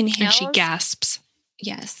inhales. And she gasps.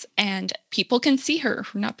 Yes. And people can see her,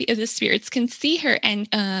 the spirits can see her. And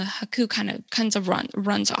Haku kind of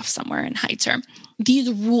runs off somewhere and hides her.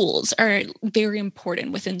 These rules are very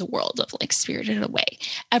important within the world of like Spirited Away.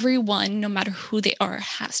 Everyone, no matter who they are,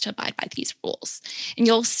 has to abide by these rules. And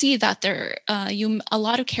you'll see that a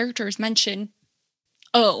lot of characters mention,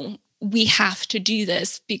 oh, we have to do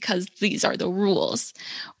this because these are the rules.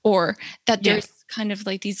 Or that there's kind of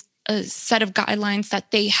like these a set of guidelines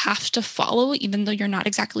that they have to follow, even though you're not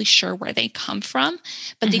exactly sure where they come from,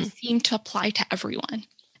 but they seem to apply to everyone.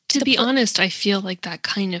 To be honest, I feel like that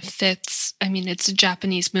kind of fits. I mean, it's a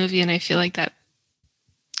Japanese movie, and I feel like that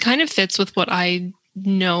kind of fits with what I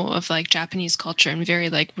know of like Japanese culture, and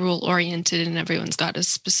very like rule oriented, and everyone's got a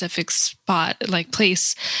specific spot, like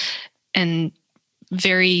place, and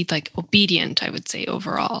very like obedient, I would say,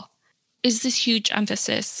 overall. Is this huge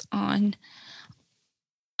emphasis on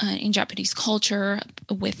in Japanese culture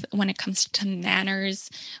when it comes to manners,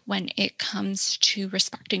 when it comes to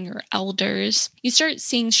respecting your elders. You start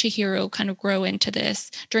seeing Chihiro kind of grow into this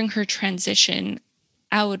during her transition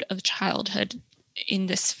out of childhood in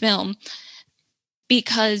this film,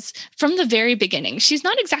 because from the very beginning, she's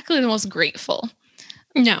not exactly the most grateful.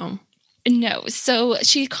 No. So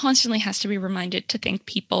she constantly has to be reminded to thank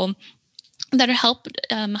people that help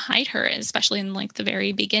hide her, especially in like the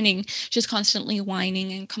very beginning. She's constantly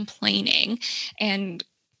whining and complaining and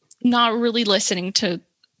not really listening to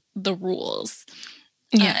the rules.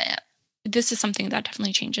 Yeah. This is something that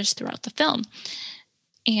definitely changes throughout the film.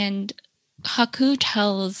 And Haku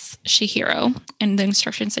tells Chihiro, and the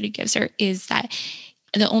instructions that he gives her is that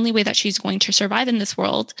the only way that she's going to survive in this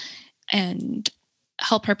world and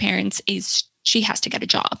help her parents is she has to get a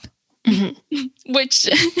job. Which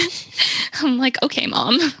I'm like, okay,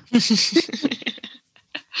 Mom.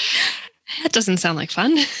 That doesn't sound like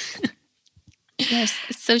fun. Yes.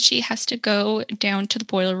 So she has to go down to the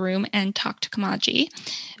boiler room and talk to Kamaji,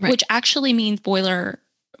 which actually means boiler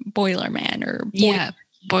man or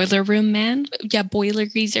boiler room man. Yeah, boiler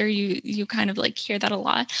greaser. You kind of like hear that a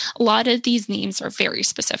lot. A lot of these names are very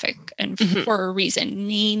specific and for a reason.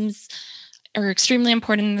 Names are extremely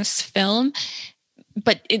important in this film,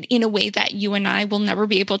 but in a way that you and I will never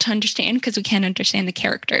be able to understand because we can't understand the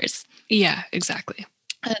characters. Yeah, exactly.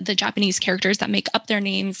 The Japanese characters that make up their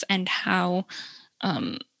names and how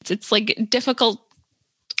it's like difficult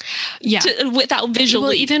without visually.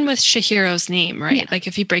 Well, even with Chihiro's name, right? Yeah. Like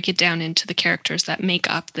if you break it down into the characters that make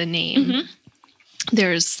up the name,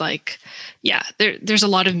 there's like, there's a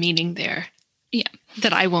lot of meaning there. Yeah.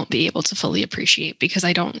 that I won't be able to fully appreciate because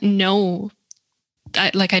I don't know,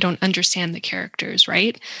 I don't understand the characters,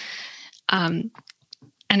 right? And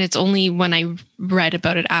it's only when I read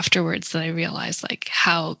about it afterwards that I realized like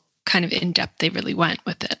how kind of in depth they really went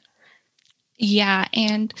with it. Yeah.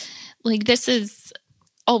 And like, this is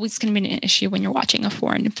always going to be an issue when you're watching a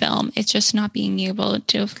foreign film. It's just not being able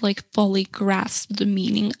to like fully grasp the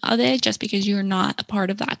meaning of it just because you're not a part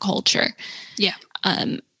of that culture. Yeah.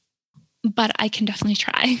 But I can definitely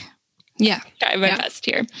try. Yeah. Try my best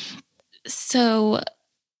here. So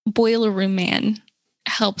Boiler Room Man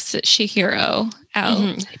helps Chihiro out.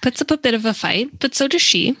 Mm-hmm. He puts up a bit of a fight, but so does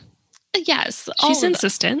she. Yes. She's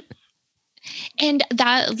insistent. And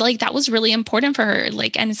that was really important for her.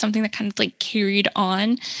 Like, and it's something that kind of like carried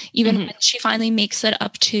on even when she finally makes it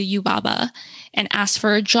up to Yubaba and asks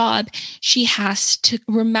for a job. She has to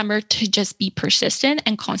remember to just be persistent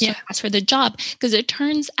and constantly ask for the job, because it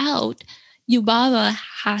turns out Yubaba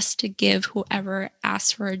has to give whoever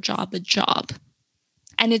asks for a job.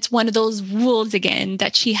 And it's one of those rules again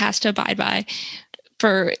that she has to abide by.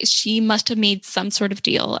 She must have made some sort of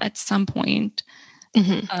deal at some point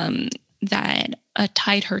that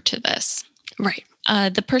tied her to this. Right.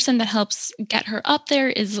 The person that helps get her up there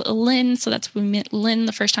is Lynn. So that's when we met Lynn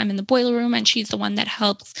the first time in the boiler room. And she's the one that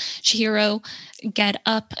helps Chihiro get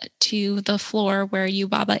up to the floor where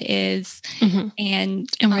Yubaba is. And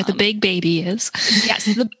where the big baby is. Yes.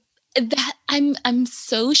 I'm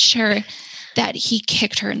so sure that he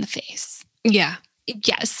kicked her in the face. Yeah.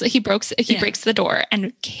 Yes. He breaks the door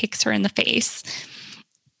and kicks her in the face.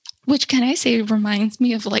 Which, can I say, reminds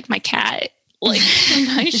me of like my cat. Like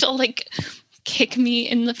sometimes she'll like kick me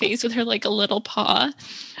in the face with her like a little paw,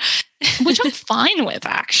 which I'm fine with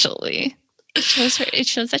actually. It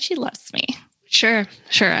shows that she loves me. Sure.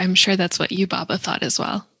 I'm sure that's what Yubaba thought as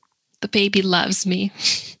well. The baby loves me.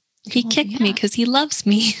 He kicked me because he loves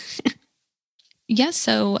me.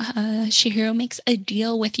 So Chihiro makes a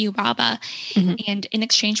deal with Yubaba, and in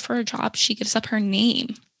exchange for a job, she gives up her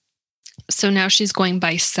name. So now she's going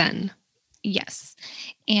by Sen. Yes.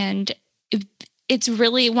 And it's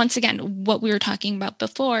really, once again, what we were talking about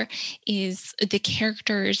before is the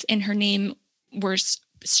characters in her name were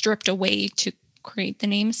stripped away to create the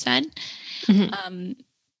name Sen.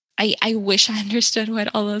 I wish I understood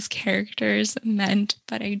what all those characters meant,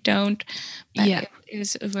 but I don't. But it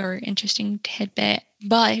was a very interesting tidbit.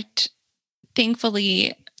 But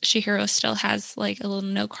thankfully, Chihiro still has like a little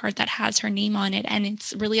note card that has her name on it, and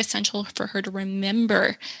it's really essential for her to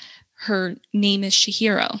remember her name is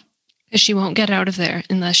Chihiro. Because she won't get out of there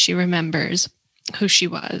unless she remembers who she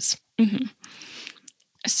was.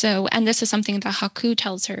 So, and this is something that Haku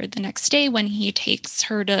tells her the next day when he takes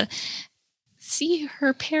her to see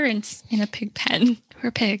her parents in a pig pen. Her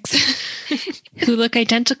pigs. Who look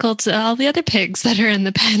identical to all the other pigs that are in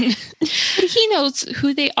the pen. He knows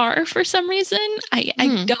who they are for some reason.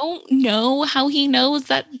 I don't know how he knows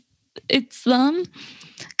that it's them.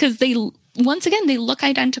 Because they look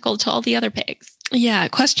identical to all the other pigs. Yeah,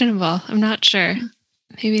 questionable. I'm not sure.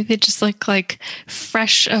 Maybe they just look like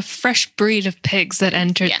a fresh breed of pigs that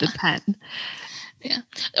entered the pen. Yeah.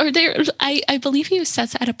 Or I believe he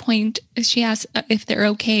says at a point, she asks if they're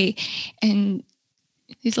okay. And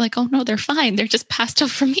he's like, oh no, they're fine. They're just passed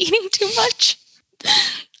out from eating too much.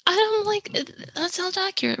 I'm like, that sounds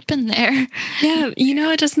accurate. Been there. Yeah.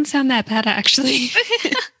 It doesn't sound that bad, actually.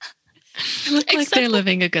 They look like they're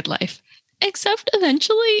living a good life. Except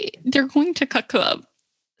eventually they're going to cook up.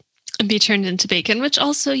 And be turned into bacon, which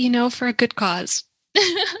also, for a good cause.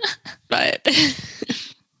 But...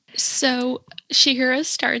 So Chihiro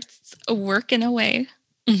starts working away.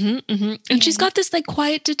 And she's got this like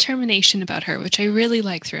quiet determination about her, which I really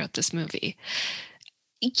like throughout this movie.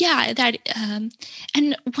 Yeah,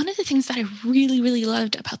 and one of the things that I really, really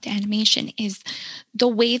loved about the animation is the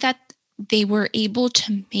way that they were able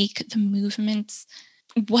to make the movements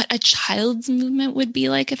what a child's movement would be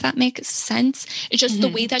like, if that makes sense. It's just the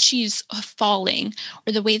way that she's falling,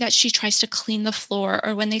 or the way that she tries to clean the floor,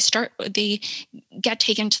 or when they get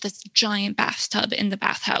taken to this giant bathtub in the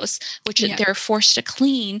bathhouse, which they're forced to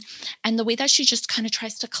clean, and the way that she just kind of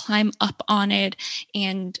tries to climb up on it,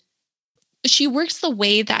 and she works the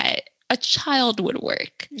way that a child would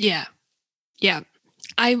work. Yeah.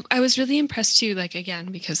 I was really impressed too, like,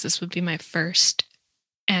 again, because this would be my first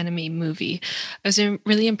anime movie. I was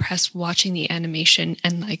really impressed watching the animation,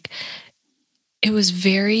 and like it was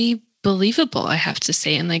very believable, I have to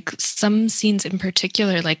say. And like some scenes in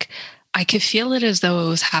particular, like I could feel it as though it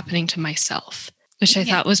was happening to myself, which I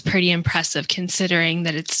thought was pretty impressive considering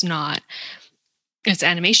that it's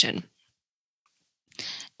animation.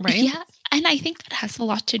 Right? Yeah. And I think that has a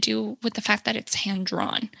lot to do with the fact that it's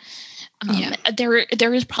hand-drawn.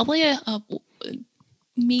 There is probably a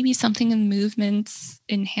maybe something in movements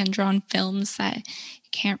in hand-drawn films that you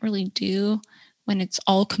can't really do when it's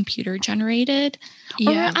all computer generated.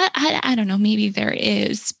 Yeah. Or I don't know, maybe there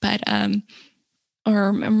is, but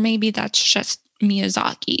or maybe that's just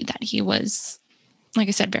Miyazaki, that he was, like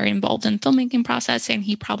I said, very involved in the filmmaking process, and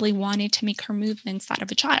he probably wanted to make her movements that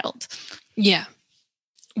of a child. Yeah.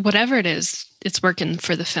 Whatever it is, it's working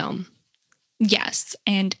for the film. Yes.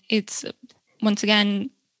 And it's, once again,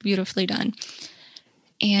 beautifully done.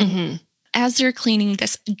 And as they're cleaning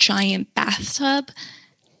this giant bathtub,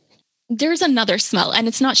 there's another smell, and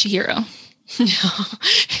it's not Chihiro.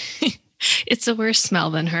 No. It's a worse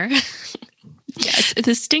smell than her. Yes,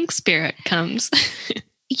 the stink spirit comes.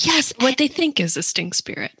 Yes. What they think is a stink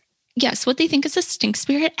spirit. Yes, what they think is a stink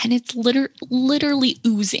spirit, and it's literally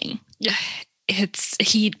oozing.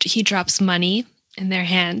 He drops money in their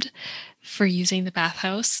hand for using the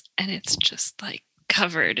bathhouse, and it's just like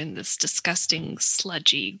covered in this disgusting,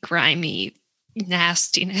 sludgy, grimy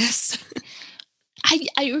nastiness.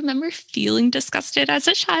 I remember feeling disgusted as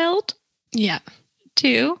a child. Yeah.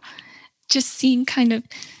 Too. Just seeing kind of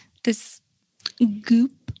this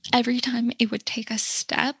goop every time it would take a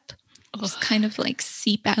step. Just kind of like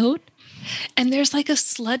seep out. And there's like a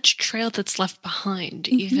sludge trail that's left behind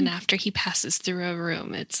even after he passes through a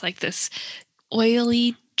room. It's like this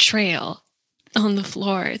oily trail on the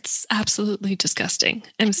floor. It's absolutely disgusting.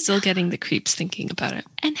 I'm still getting the creeps thinking about it.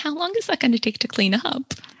 And how long is that going to take to clean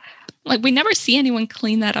up? Like, we never see anyone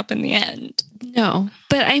clean that up in the end. No,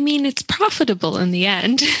 but I mean, it's profitable in the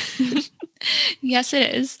end. Yes,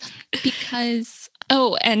 it is. Because,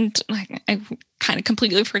 and I kind of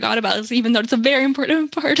completely forgot about this, even though it's a very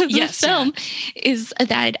important part of the film, is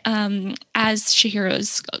that as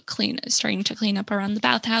Chihiro's starting to clean up around the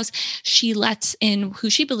bathhouse, she lets in who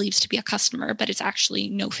she believes to be a customer, but it's actually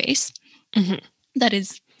No Face. That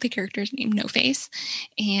is the character's name, No Face,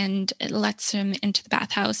 and it lets him into the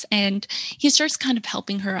bathhouse, and he starts kind of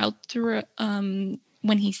helping her out through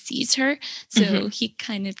when he sees her. So he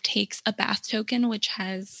kind of takes a bath token, which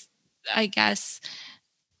has, I guess,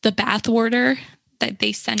 the bath order that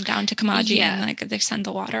they send down to Kamaji, and like they send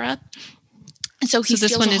the water up. And so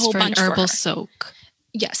this one is for an herbal soak.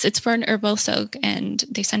 Yes, it's for an herbal soak, and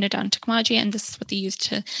they send it down to Kamaji, and this is what they use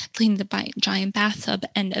to clean the giant bathtub.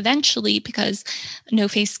 And eventually, because No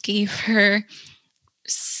Face gave her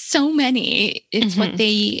so many, it's what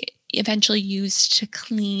they eventually use to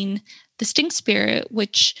clean the stink spirit,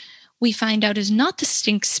 which we find out is not the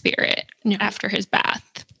stink spirit after his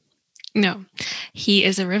bath. No, he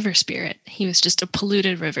is a river spirit. He was just a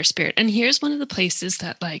polluted river spirit. And here's one of the places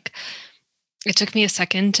that, like, it took me a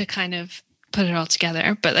second to kind of put it all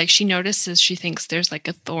together, but like she notices, she thinks there's like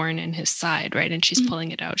a thorn in his side, right? And she's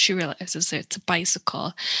pulling it out. She realizes it's a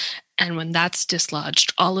bicycle. And when that's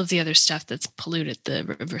dislodged, all of the other stuff that's polluted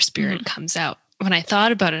the river spirit comes out. When I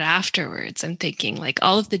thought about it afterwards, I'm thinking like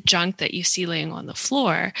all of the junk that you see laying on the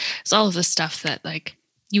floor is all of the stuff that like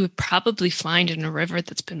you would probably find in a river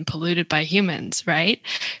that's been polluted by humans, right?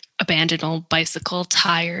 Abandoned old bicycle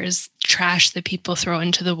tires, trash that people throw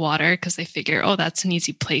into the water because they figure, oh, that's an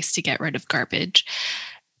easy place to get rid of garbage.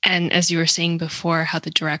 And as you were saying before, how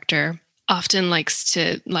the director often likes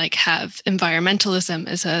to like have environmentalism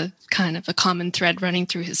as a kind of a common thread running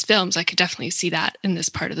through his films. I could definitely see that in this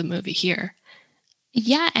part of the movie here.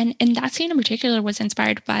 Yeah, and that scene in particular was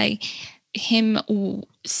inspired by him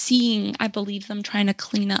seeing, I believe, them trying to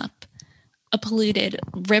clean up a polluted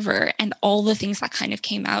river and all the things that kind of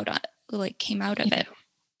came out of it.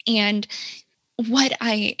 And what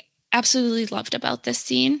I absolutely loved about this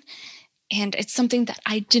scene, and it's something that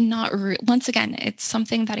I did not, it's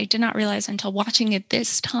something that I did not realize until watching it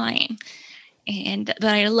this time, and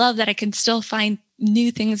that I love that I can still find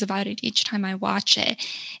new things about it each time I watch it,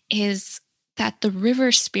 is that the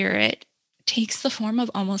river spirit takes the form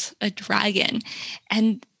of almost a dragon.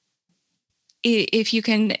 And if you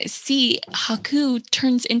can see, Haku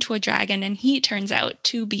turns into a dragon, and he turns out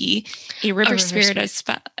to be a river spirit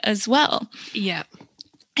as well. Yeah.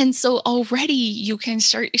 And so already you can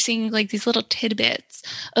start seeing like these little tidbits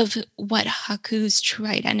of what Haku's true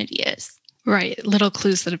identity is. Right. Little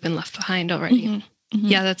clues that have been left behind already.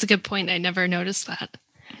 Yeah, that's a good point. I never noticed that.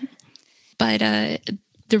 But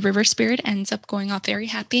the river spirit ends up going off very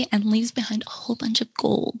happy and leaves behind a whole bunch of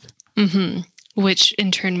gold. Which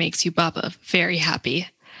in turn makes Yubaba very happy.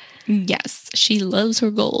 Yes, she loves her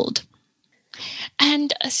gold.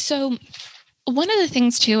 And so one of the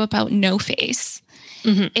things too about No Face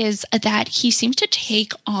is that he seems to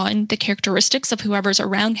take on the characteristics of whoever's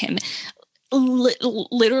around him.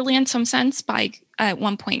 literally in some sense by at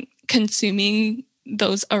one point consuming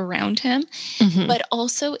those around him. But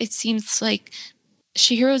also it seems like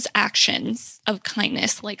Chihiro's actions of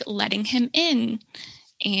kindness, like letting him in,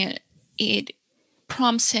 and it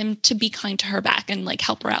prompts him to be kind to her back and like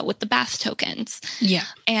help her out with the bath tokens. Yeah.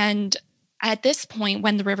 And at this point,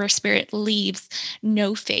 when the river spirit leaves,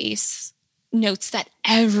 No Face notes that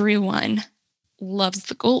everyone loves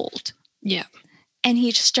the gold. Yeah. And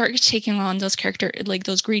he just starts taking on those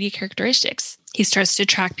those greedy characteristics. He starts to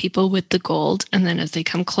attract people with the gold. And then as they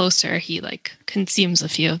come closer, he like consumes a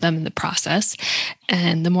few of them in the process.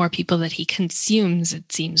 And the more people that he consumes,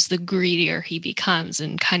 it seems the greedier he becomes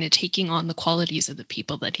and kind of taking on the qualities of the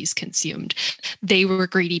people that he's consumed. They were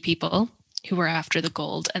greedy people who were after the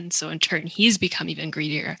gold. And so in turn, he's become even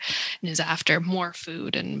greedier and is after more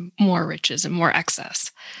food and more riches and more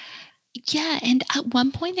excess. Yeah, and at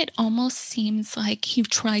one point it almost seems like he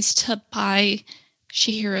tries to buy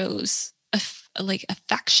Chihiro's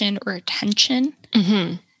affection or attention,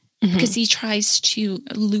 because he tries to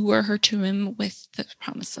lure her to him with the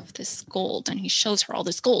promise of this gold, and he shows her all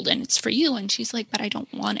this gold and it's for you, and she's like, but I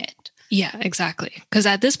don't want it. Yeah, exactly. Because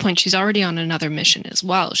at this point she's already on another mission as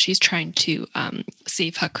well. She's trying to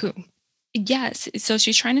save Haku. Yes. So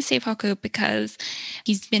she's trying to save Haku because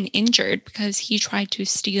he's been injured because he tried to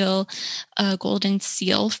steal a golden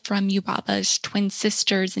seal from Yubaba's twin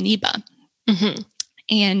sister, Zeniba.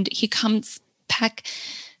 And he comes back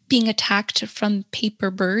being attacked from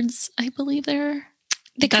paper birds, I believe they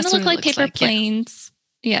kind of look like paper planes.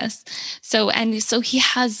 Yeah. Yes. So he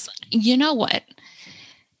has, you know what?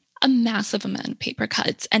 A massive amount of paper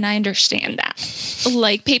cuts. And I understand that.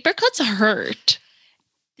 Like, paper cuts hurt.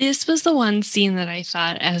 This was the one scene that I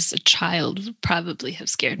thought as a child would probably have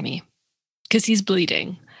scared me because he's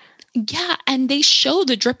bleeding. Yeah, and they show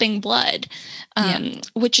the dripping blood,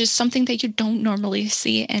 which is something that you don't normally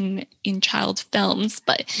see in child films.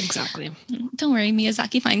 But exactly. Don't worry,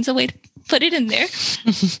 Miyazaki finds a way to put it in there.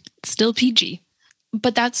 Still PG.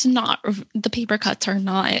 But that's not, the paper cuts are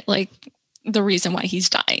not like the reason why he's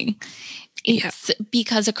dying. It's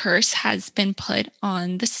because a curse has been put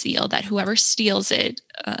on the seal that whoever steals it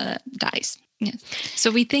dies. Yes. So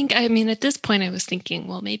we think, I mean, at this point I was thinking,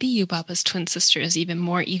 well, maybe Yubaba's twin sister is even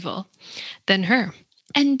more evil than her.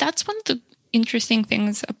 And that's one of the interesting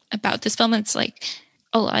things about this film. It's like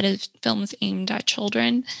a lot of films aimed at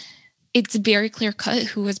children. It's very clear cut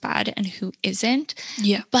who is bad and who isn't.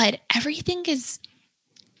 Yeah. But everything is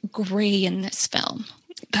gray in this film.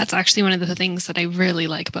 That's actually one of the things that I really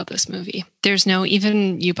like about this movie. There's no,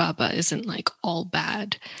 even Yubaba isn't like all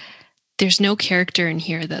bad. There's no character in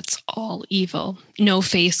here that's all evil. No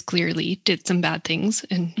Face clearly did some bad things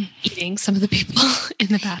in eating some of the people in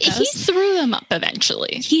the bathhouse. He threw them up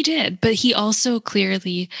eventually. He did, but he also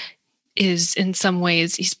clearly is, in some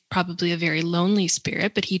ways, he's probably a very lonely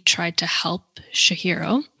spirit, but he tried to help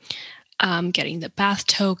Chihiro. Getting the bath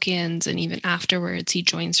tokens, and even afterwards he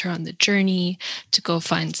joins her on the journey to go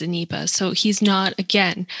find Zeniba. So he's not a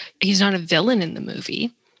villain in the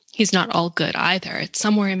movie. He's not all good either. It's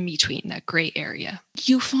somewhere in between, that gray area.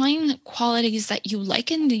 You find qualities that you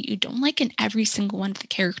like and that you don't like in every single one of the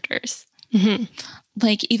characters.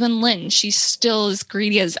 Like even Lynn, she's still as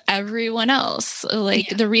greedy as everyone else. Like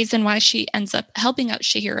the reason why she ends up helping out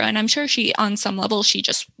Chihiro, and I'm sure she, on some level, she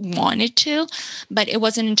just wanted to, but it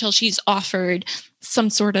wasn't until she's offered some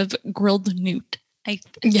sort of grilled newt.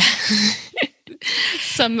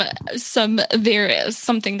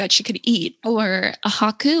 Something that she could eat, or a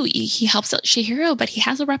Haku. He helps out Chihiro, but he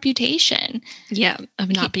has a reputation. Yeah, of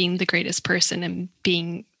not being the greatest person and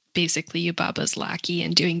being basically Yubaba's lackey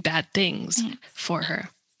and doing bad things for her.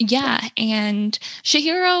 Yeah, and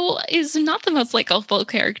Chihiro is not the most likable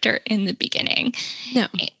character in the beginning. No.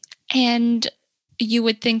 And you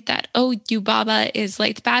would think that, Yubaba is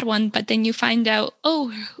like the bad one, but then you find out,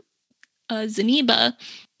 Zeniba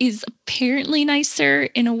is apparently nicer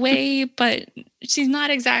in a way, but she's not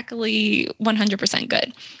exactly 100%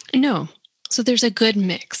 good. No. So there's a good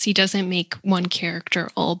mix. He doesn't make one character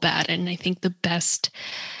all bad. And I think the best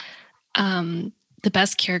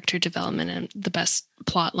character development and the best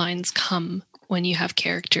plot lines come when you have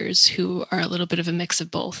characters who are a little bit of a mix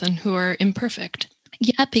of both and who are imperfect.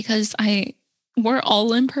 Yeah, because we're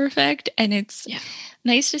all imperfect, and it's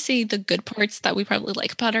nice to see the good parts that we probably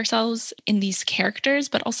like about ourselves in these characters,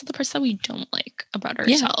 but also the parts that we don't like about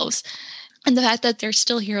ourselves. And the fact that they're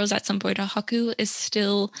still heroes at some point. Haku is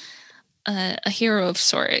still a hero of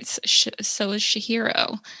sorts. So is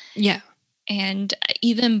Chihiro. Yeah. And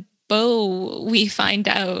even Bo, we find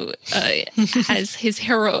out, has his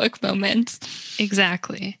heroic moments.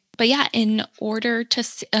 Exactly. But yeah, in order to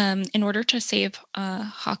save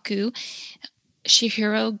Haku,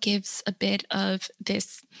 Chihiro gives a bit of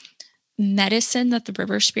this medicine that the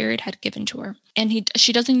river spirit had given to her, and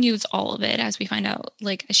she doesn't use all of it, as we find out.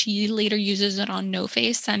 Like, she later uses it on No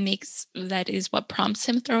Face, that is what prompts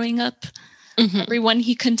him throwing up everyone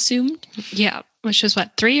he consumed. Yeah, which was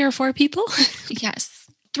what, 3 or 4 people?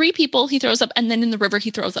 Yes, 3 people he throws up, and then in the river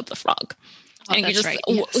he throws up the frog, and he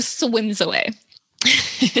just swims away.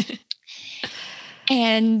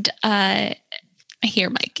 And I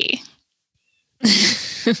hear Mikey.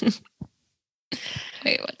 Wait,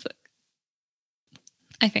 what's it?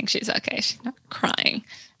 I think she's okay. She's not crying.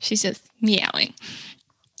 She's just meowing.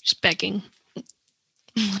 She's begging.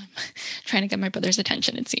 Trying to get my brother's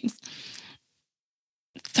attention, it seems.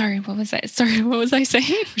 Sorry, what was I saying?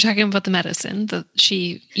 We're talking about the medicine.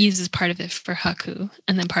 She uses part of it for Haku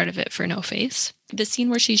and then part of it for No Face. The scene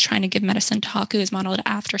where she's trying to give medicine to Haku is modeled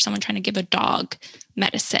after someone trying to give a dog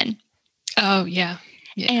medicine. Oh, yeah.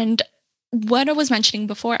 And what I was mentioning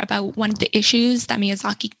before about one of the issues that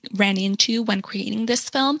Miyazaki ran into when creating this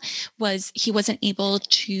film was he wasn't able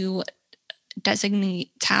to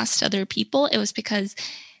designate tasks to other people. It was because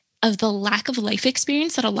of the lack of life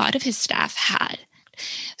experience that a lot of his staff had.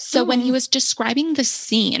 So when he was describing the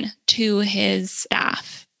scene to his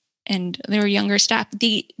staff, and they were younger staff,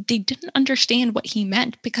 they didn't understand what he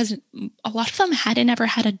meant because a lot of them hadn't ever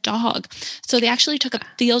had a dog. So they actually took a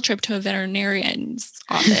field trip to a veterinarian's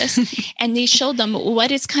office and they showed them what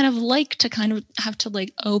it's kind of like to kind of have to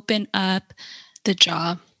like open up the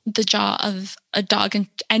jaw of a dog,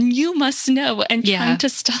 and you must know, and trying to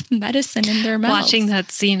stuff medicine in their mouths. Watching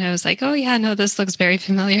that scene, I was like, oh yeah, no, this looks very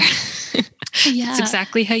familiar. Yeah. It's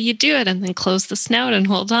exactly how you do it, and then close the snout and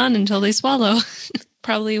hold on until they swallow.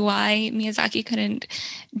 Probably why Miyazaki couldn't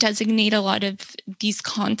designate a lot of these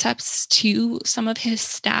concepts to some of his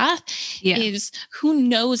staff is who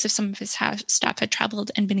knows if some of his staff had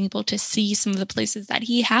traveled and been able to see some of the places that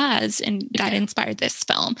he has and that inspired this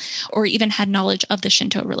film, or even had knowledge of the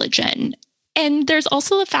Shinto religion. And there's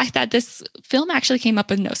also the fact that this film actually came up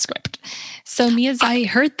with no script. So Miyazaki... I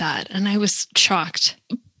heard that and I was shocked.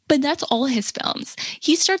 But that's all his films.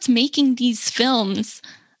 He starts making these films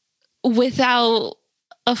without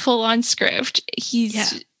a full-on script.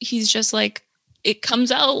 He's just like, it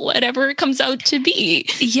comes out whatever it comes out to be.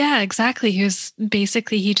 Yeah, exactly.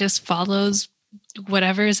 He just follows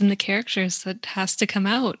whatever is in the characters that has to come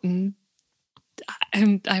out. And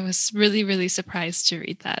I was really, really surprised to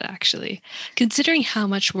read that, actually, considering how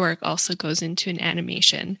much work also goes into an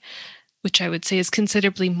animation, which I would say is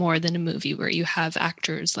considerably more than a movie where you have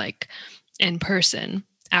actors like in person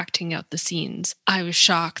acting out the scenes. I was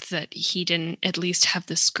shocked that he didn't at least have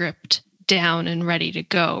the script down and ready to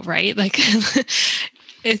go, right? Like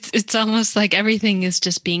it's almost like everything is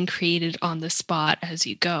just being created on the spot as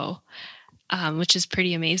you go, which is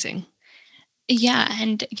pretty amazing. Yeah,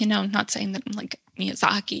 and not saying that I'm like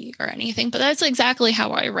Miyazaki or anything, but that's exactly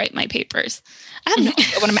how I write my papers. I have no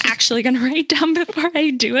idea what I'm actually going to write down before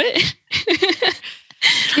I do it.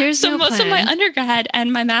 Most of my undergrad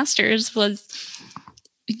and my master's was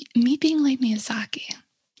me being like Miyazaki.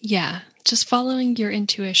 Yeah, just following your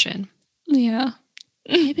intuition. Yeah.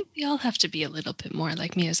 Maybe we all have to be a little bit more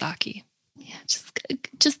like Miyazaki. Yeah,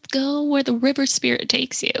 just go where the river spirit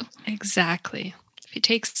takes you. Exactly. If it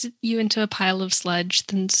takes you into a pile of sludge,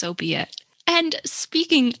 then so be it. And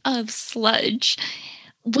speaking of sludge,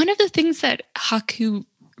 one of the things that Haku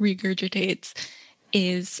regurgitates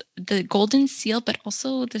is the golden seal, but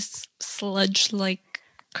also this sludge-like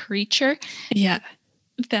creature. Yeah.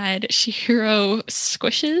 That Chihiro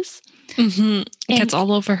squishes. Mm-hmm. It gets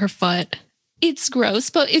all over her foot. It's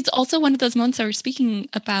gross, but it's also one of those moments I was speaking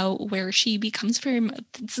about where she becomes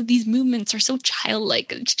these movements are so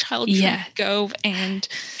childlike. Child trying to go, and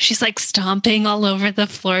she's like stomping all over the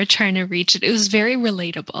floor trying to reach it. It was very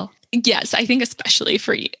relatable. Yes, I think especially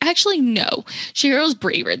for you. Actually, no. Chihiro's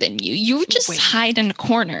braver than you. You would just hide in a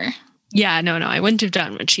corner. Yeah, no, I wouldn't have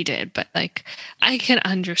done what she did, but like I can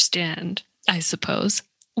understand, I suppose.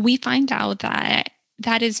 We find out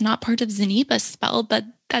that is not part of Zeniba's spell, but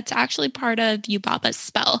that's actually part of Yubaba's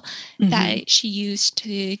spell that she used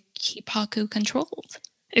to keep Haku controlled.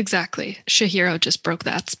 Exactly. Chihiro just broke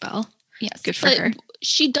that spell. Yes. Good for her.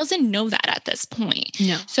 She doesn't know that at this point.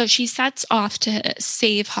 No. So she sets off to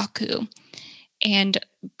save Haku and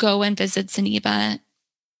go and visit Zeniba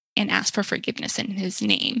and ask for forgiveness in his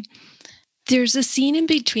name. There's a scene in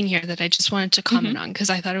between here that I just wanted to comment on because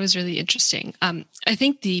I thought it was really interesting. I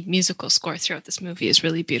think the musical score throughout this movie is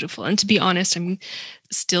really beautiful. And to be honest, I'm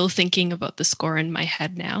still thinking about the score in my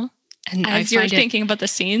head now. And as you're thinking about the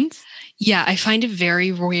scenes? Yeah, I find it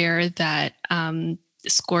very rare that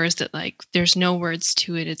scores that like there's no words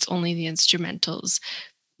to it. It's only the instrumentals.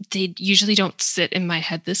 They usually don't sit in my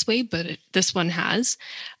head this way, but this one has.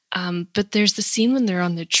 But there's the scene when they're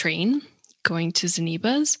on the train going to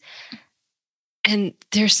Zeniba's. And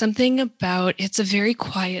there's something about, it's a very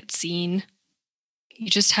quiet scene. You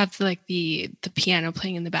just have like the piano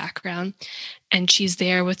playing in the background, and she's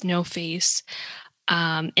there with no face.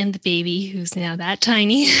 And the baby, who's now that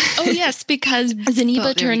tiny. Oh, yes, because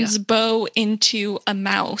Zeniba turns Bo into a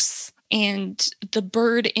mouse and the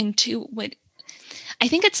bird into what I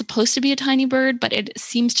think it's supposed to be a tiny bird, but it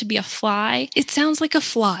seems to be a fly. It sounds like a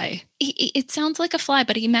fly. It sounds like a fly,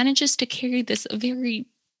 but he manages to carry this very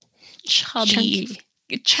chunky.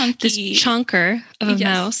 This chunker of a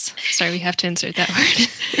mouse. Sorry, we have to insert that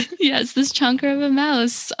word. Yes, this chunker of a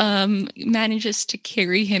mouse manages to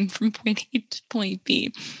carry him from point A to point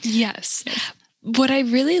B. Yes. What I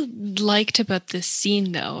really liked about this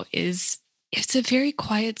scene, though, is it's a very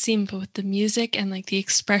quiet scene, but with the music and like the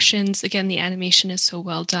expressions, again, the animation is so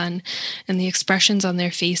well done, and the expressions on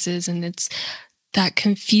their faces, and it's that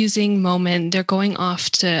confusing moment. They're going off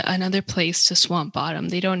to another place, to Swamp Bottom.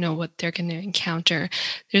 They don't know what they're going to encounter.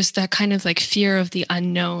 There's that kind of like fear of the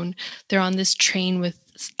unknown. They're on this train with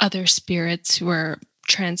other spirits who are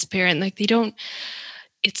transparent. Like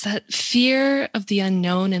it's that fear of the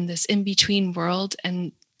unknown and this in-between world.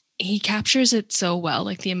 And he captures it so well,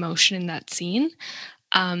 like the emotion in that scene.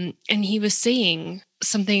 And he was saying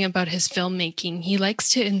something about his filmmaking. He likes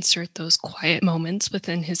to insert those quiet moments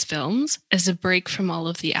within his films as a break from all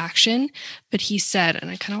of the action. But he said,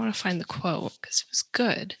 and I kind of want to find the quote because it was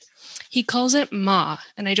good. He calls it Ma,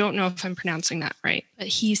 and I don't know if I'm pronouncing that right, but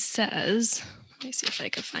he says, let me see if I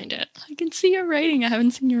can find it. I can see your writing. I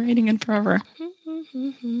haven't seen your writing in forever.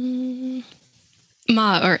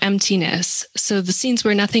 Ma, or emptiness. So the scenes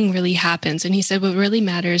where nothing really happens. And he said what really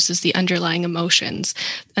matters is the underlying emotions.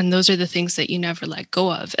 And those are the things that you never let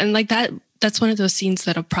go of. And like that's one of those scenes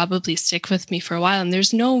that'll probably stick with me for a while. And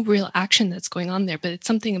there's no real action that's going on there, but it's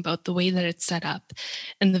something about the way that it's set up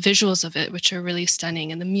and the visuals of it, which are really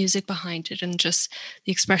stunning, and the music behind it, and just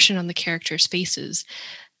the expression on the characters' faces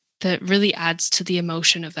that really adds to the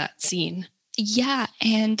emotion of that scene. Yeah,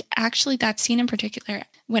 and actually that scene in particular,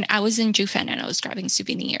 when I was in Jiufen and I was grabbing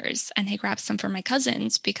souvenirs, and I grabbed some for my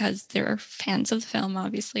cousins because they're fans of the film,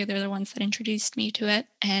 obviously. They're the ones that introduced me to it.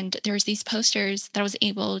 And there's these posters that I was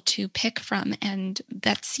able to pick from, and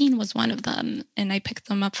that scene was one of them. And I picked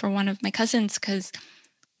them up for one of my cousins because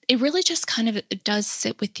it really just kind of does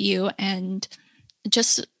sit with you, and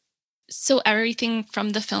just so everything from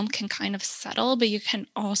the film can kind of settle, but you can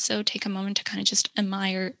also take a moment to kind of just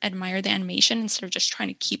admire the animation instead of just trying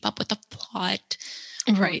to keep up with the plot,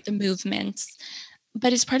 right, the movements.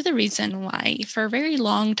 But it's part of the reason why for a very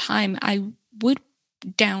long time I would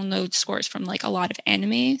download scores from like a lot of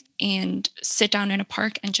anime and sit down in a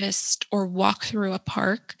park and or walk through a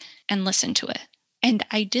park and listen to it. And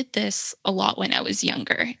I did this a lot when I was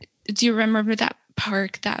younger. Do you remember that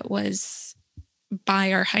park that was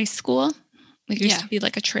by our high school? It used to be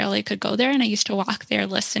like a trail I could go there, and I used to walk there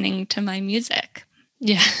listening to my music.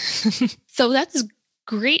 Yeah. So that's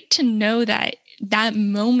great to know that that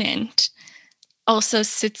moment also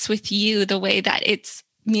sits with you the way that it's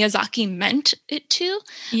Miyazaki meant it to.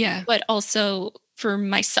 Yeah. But also for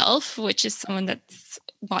myself, which is someone that's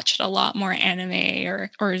watched a lot more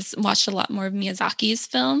anime or has watched a lot more of Miyazaki's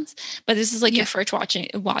films, but this is like your first watching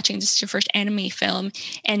this is your first anime film,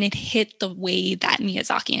 and it hit the way that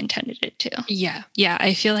Miyazaki intended it to. Yeah.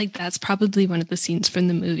 I feel like that's probably one of the scenes from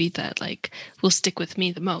the movie that like will stick with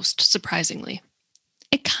me the most, surprisingly.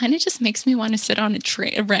 It kind of just makes me want to sit on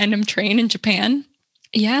a random train in Japan.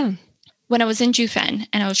 Yeah. When I was in Jiufen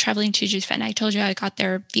and I was traveling to Jiufen, I told you I got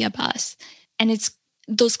there via bus, and it's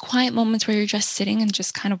those quiet moments where you're just sitting and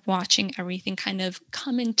just kind of watching everything kind of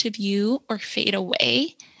come into view or fade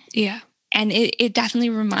away. Yeah. And it definitely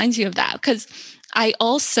reminds you of that, because I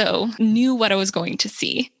also knew what I was going to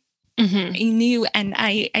see. Mm-hmm. I knew, and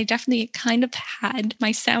I definitely kind of had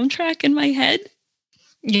my soundtrack in my head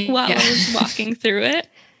while I was walking through it.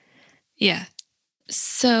 Yeah.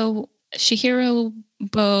 So Chihiro,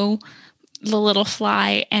 Bo, the little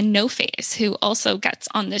fly, and No Face, who also gets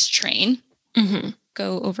on this train,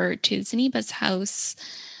 go over to Zeniba's house,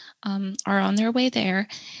 are on their way there.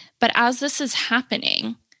 But as this is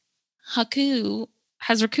happening, Haku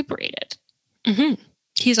has recuperated. Mm-hmm.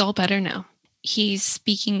 He's all better now. He's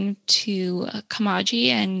speaking to Kamaji,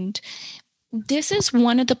 and this is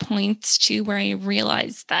one of the points, too, where I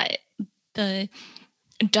realized that the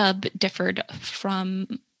dub differed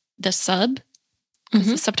from the sub, because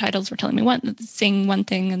the subtitles were telling me saying one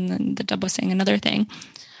thing and then the dub was saying another thing,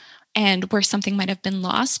 and where something might have been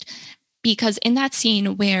lost. Because in that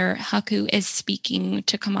scene where Haku is speaking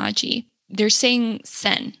to Kamaji, they're saying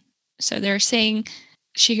Sen. So they're saying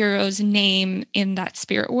Chihiro's name in that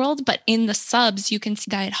spirit world, but in the subs, you can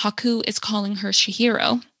see that Haku is calling her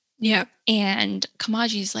Chihiro. Yeah. And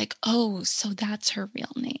Kamaji's like, oh, so that's her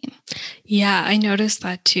real name. Yeah, I noticed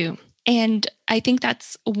that too. And I think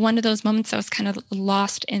that's one of those moments that was kind of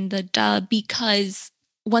lost in the dub, because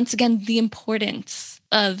once again, the importance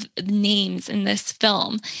of names in this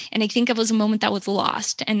film. And I think it was a moment that was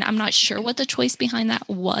lost. And I'm not sure what the choice behind that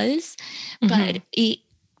was, but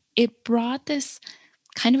it brought this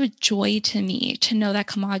kind of a joy to me to know that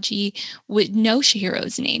Kamaji would know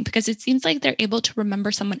Chihiro's name, because it seems like they're able to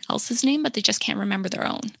remember someone else's name, but they just can't remember their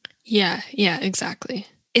own. Yeah, exactly.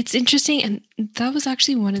 It's interesting. And that was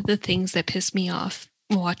actually one of the things that pissed me off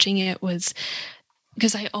watching it, was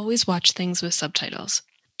because I always watch things with subtitles,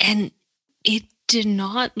 and it did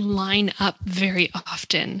not line up very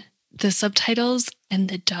often. The subtitles and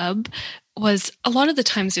the dub was, a lot of the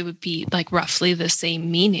times it would be like roughly the same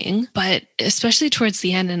meaning, but especially towards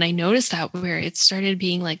the end. And I noticed that where it started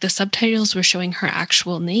being like the subtitles were showing her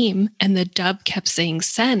actual name and the dub kept saying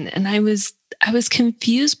Sen. And I was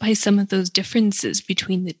confused by some of those differences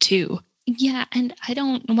between the two. Yeah, and I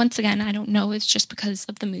don't know, it's just because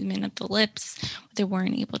of the movement of the lips. They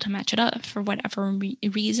weren't able to match it up for whatever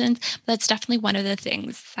reasons. But that's definitely one of the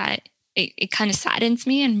things that it kind of saddens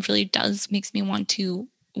me and really makes me want to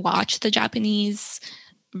watch the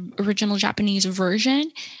original Japanese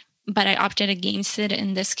version. But I opted against it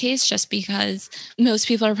in this case just because most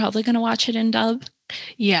people are probably going to watch it in dub.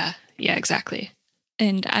 Yeah, exactly.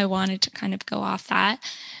 And I wanted to kind of go off that.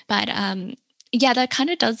 But yeah, that kind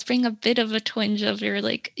of does bring a bit of a twinge of, you're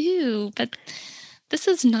like, ew, but this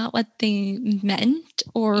is not what they meant,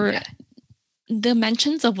 or the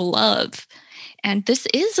mentions of love. And this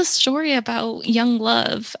is a story about young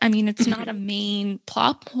love. I mean, it's not a main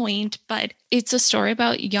plot point, but it's a story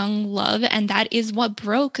about young love. And that is what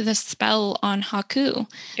broke the spell on Haku.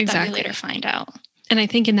 Exactly. That we later find out. And I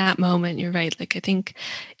think in that moment, you're right. Like, I think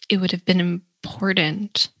it would have been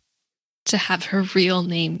important to have her real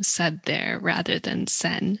name said there rather than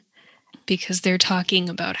Sen, because they're talking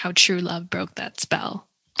about how true love broke that spell.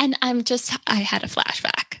 And I had a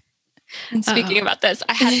flashback. And speaking about this,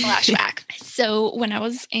 I had a flashback. So when I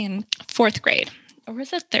was in 4th grade, or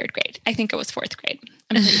was it 3rd grade? I think it was 4th grade.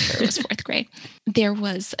 I'm pretty sure it was 4th grade. There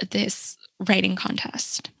was this writing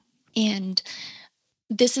contest. And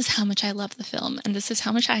this is how much I love the film. And this is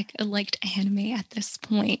how much I liked anime at this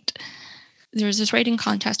point. There was this writing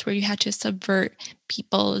contest where you had to subvert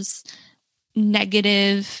people's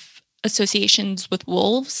negative associations with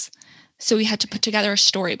wolves. So we had to put together a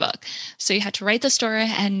storybook. So you had to write the story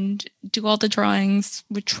and do all the drawings,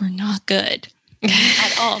 which were not good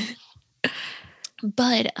at all.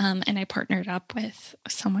 But, and I partnered up with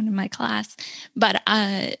someone in my class, but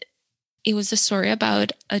it was a story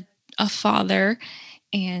about a father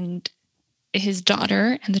and his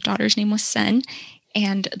daughter, and the daughter's name was Sen.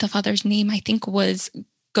 And the father's name, I think, was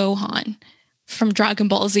Gohan from Dragon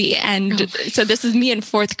Ball Z. And so this is me in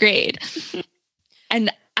 4th grade. And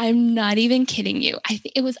I'm not even kidding you. I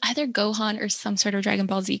think it was either Gohan or some sort of Dragon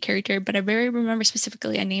Ball Z character, but I very remember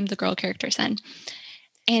specifically I named the girl character Sen.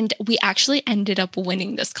 And we actually ended up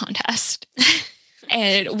winning this contest.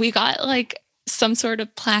 And we got like some sort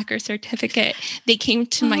of plaque or certificate. They came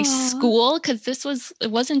to my school, because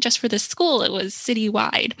it wasn't just for the school, it was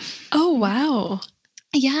citywide. Oh, wow.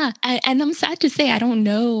 Yeah. And I'm sad to say I don't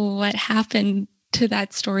know what happened to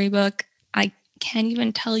that storybook. I can't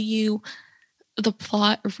even tell you the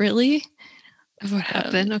plot really. What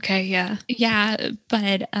happened? Okay, yeah. Yeah,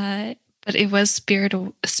 but it was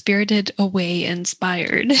Spirited Away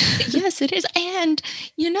inspired. Yes, it is. And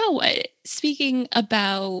you know what? Speaking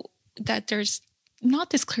about that, there's not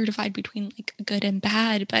this clear divide between like good and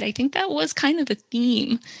bad, but I think that was kind of a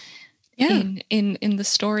theme in the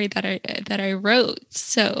story that I wrote.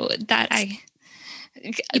 So that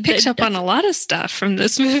you picked up on a lot of stuff from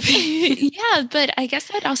this movie. Yeah, but I guess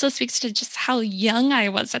that also speaks to just how young I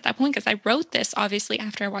was at that point, because I wrote this obviously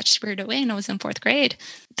after I watched Spirited Away and I was in 4th grade.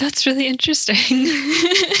 That's really interesting.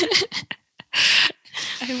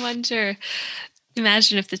 I wonder,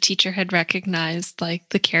 imagine if the teacher had recognized like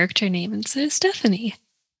the character name and said, Estefany,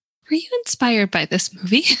 were you inspired by this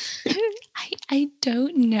movie? I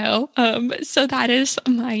don't know. So that is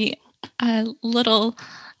my little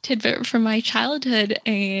tidbit from my childhood.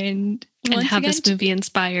 And And how this movie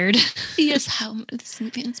inspired. Yes, how this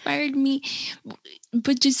movie inspired me,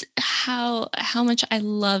 but just how much I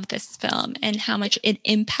love this film and how much it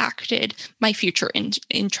impacted my future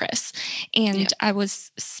interests. And I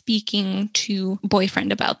was speaking to a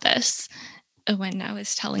boyfriend about this when I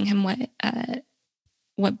was telling him what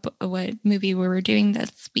movie we were doing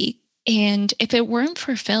this week. And if it weren't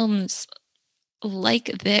for films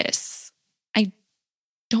like this, I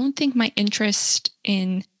don't think my interest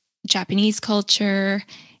in Japanese culture,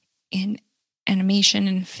 in animation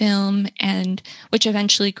and film, and which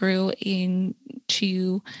eventually grew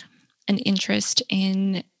into an interest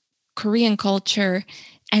in Korean culture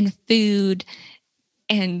and food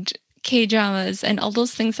and K-dramas and all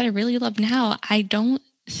those things that I really love now. I don't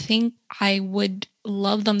think I would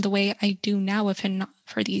love them the way I do now if it not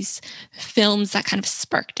for these films that kind of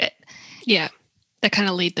sparked it. Yeah, that kind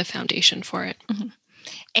of laid the foundation for it. Mm-hmm.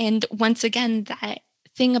 And once again, that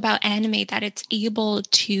thing about anime, that it's able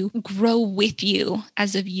to grow with you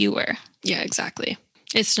as a viewer. Yeah, exactly.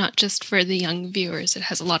 It's not just for the young viewers. It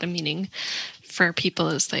has a lot of meaning for people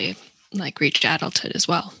as they reach adulthood as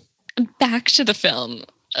well. Back to the film.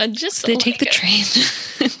 So they take the train.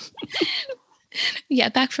 Yeah,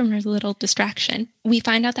 back from her little distraction. We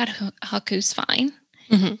find out that Haku's fine.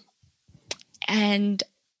 Mm-hmm. And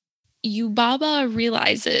Yubaba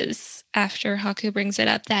realizes after Haku brings it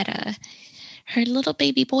up that her little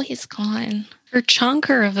baby boy is gone. Her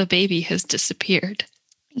chonker of a baby has disappeared.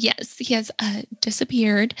 Yes, he has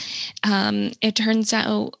disappeared. It turns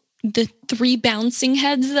out the 3 bouncing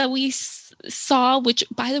heads that we saw, which,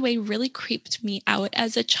 by the way, really creeped me out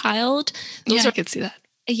as a child. I could see that.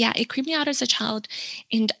 Yeah, it creeped me out as a child.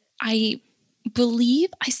 And I believe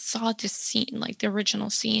I saw this scene, like the original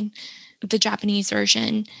scene, the Japanese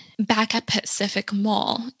version, back at Pacific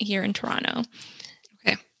Mall here in Toronto.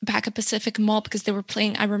 Back at Pacific Mall, because they were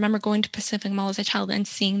playing. I remember going to Pacific Mall as a child and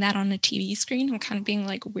seeing that on a TV screen and kind of being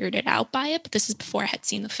weirded out by it. But this is before I had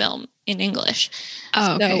seen the film in English.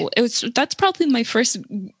 Oh, okay. So that's probably my first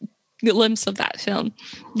glimpse of that film.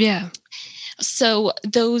 Yeah. So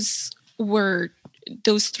those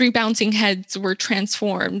 3 bouncing heads were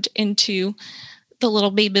transformed into the little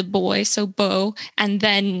baby boy, so Bo, and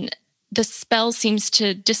then the spell seems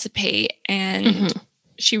to dissipate and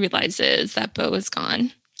she realizes that Bo is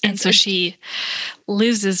gone. And so she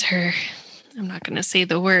loses her, I'm not going to say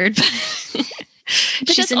the word, but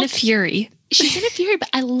she's in a fury. She's in a fury, but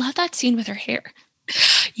I love that scene with her hair.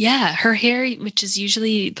 Yeah, her hair, which is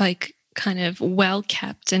usually kind of well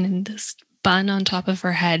kept and in this bun on top of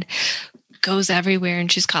her head, goes everywhere.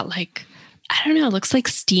 And she's got I don't know, it looks like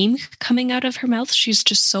steam coming out of her mouth. She's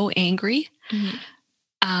just so angry.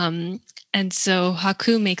 Mm-hmm. And so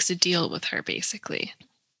Haku makes a deal with her, basically.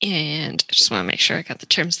 And I just want to make sure I got the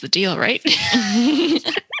terms of the deal right.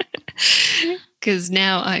 Because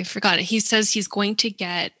now I forgot it. He says he's going to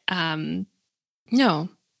get... no,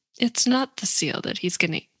 it's not the seal that he's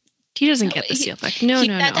going to... He doesn't get the seal back. No. He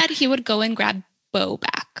said that he would go and grab Bo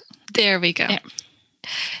back. There we go. There.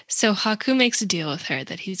 So Haku makes a deal with her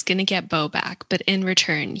that he's going to get Bo back, but in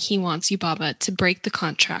return, he wants Yubaba to break the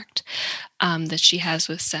contract that she has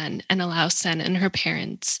with Sen and allow Sen and her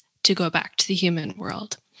parents to go back to the human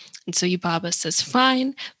world. And so Yubaba says,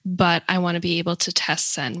 fine, but I want to be able to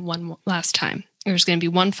test Sen one last time. There's going to be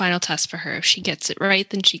one final test for her. If she gets it right,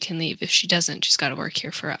 then she can leave. If she doesn't, she's got to work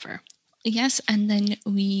here forever. Yes, and then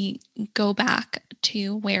we go back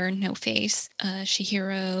to where No Face,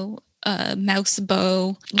 Chihiro, Mouse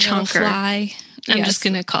Bow, Chonker. Fly. I'm just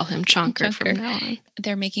going to call him Chonker from now on.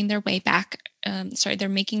 They're making their way back. They're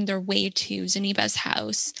making their way to Zeniba's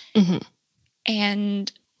house. Mm-hmm.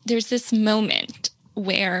 And there's this moment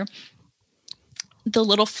where the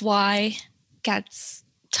little fly gets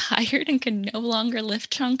tired and can no longer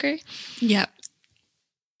lift Chonker. Yep.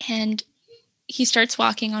 And he starts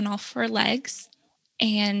walking on all 4 legs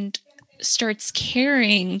and starts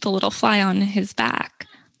carrying the little fly on his back.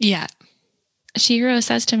 Yeah. Chihiro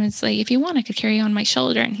says to him, it's if you want, I could carry you on my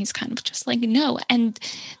shoulder. And he's kind of just no. And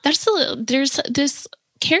there's this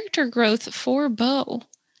character growth for Bo.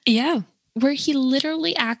 Yeah. Where he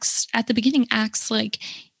literally acts like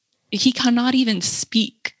he cannot even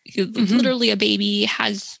speak. Mm-hmm. Literally a baby,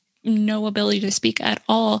 has no ability to speak at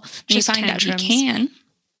all. Just we find tantrums. out he can.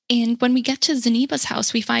 And when we get to Zeniba's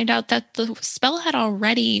house, we find out that the spell had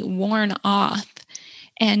already worn off.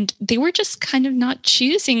 And they were just kind of not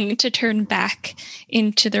choosing to turn back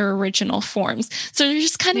into their original forms. So they're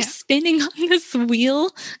just kind of spinning on this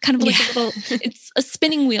wheel, kind of like a little, it's a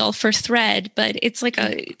spinning wheel for thread, but it's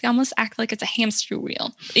they almost act like it's a hamster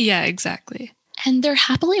wheel. Yeah, exactly. And they're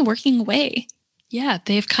happily working away. Yeah,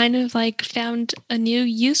 they've kind of like found a new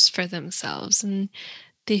use for themselves and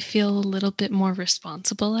they feel a little bit more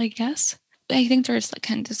responsible, I guess. I think there's like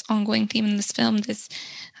kind of this ongoing theme in this film, this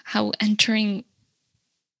how entering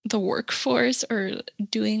the workforce or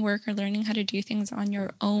doing work or learning how to do things on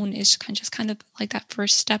your own is kind of like that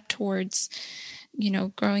first step towards,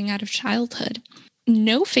 growing out of childhood.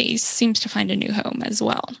 No Face seems to find a new home as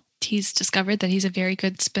well. He's discovered that he's a very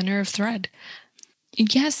good spinner of thread.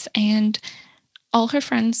 Yes, and all her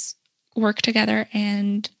friends work together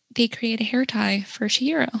and they create a hair tie for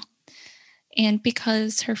Chihiro. And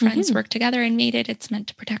because her friends work together and made it, it's meant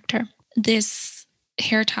to protect her. This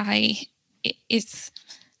hair tie is,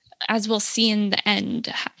 as we'll see in the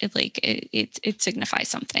end, it signifies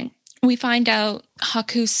something. We find out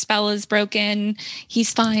Haku's spell is broken.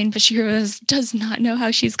 He's fine, but Chihiro does not know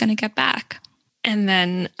how she's going to get back. And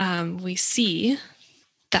then we see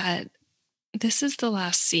that this is the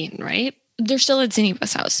last scene, right? They're still at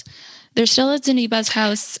Zeniba's house.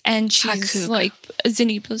 And she's like,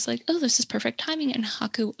 Zeniba's like, oh, this is perfect timing. And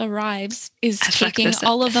Haku arrives, is taking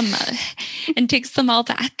all of them and takes them all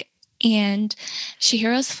back. And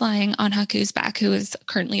Chihiro's flying on Haku's back, who is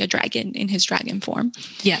currently a dragon in his dragon form.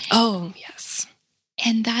 Yeah. Oh, yes.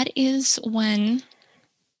 And that is when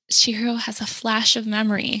Chihiro has a flash of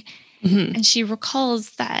memory. And she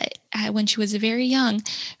recalls that when she was very young,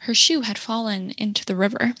 her shoe had fallen into the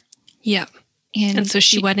river. Yeah. And so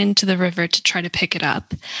she went into the river to try to pick it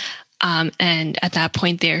up. And at that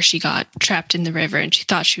point there, she got trapped in the river and she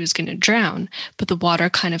thought she was going to drown, but the water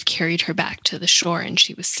kind of carried her back to the shore and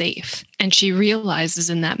she was safe. And she realizes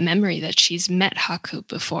in that memory that she's met Haku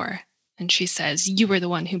before. And she says, you were the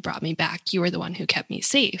one who brought me back. You were the one who kept me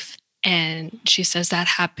safe. And she says that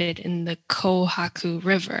happened in the Kohaku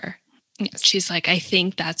River. Yes. She's like, I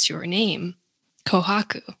think that's your name,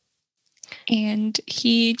 Kohaku. And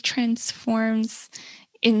he transforms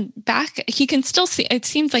back. He can still see, it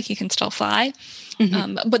seems like he can still fly,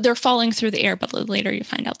 but they're falling through the air, but later you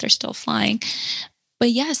find out they're still flying.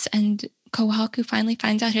 But yes, and Kohaku finally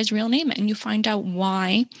finds out his real name, and you find out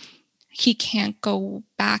why he can't go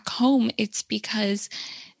back home. It's because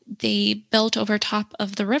they built over top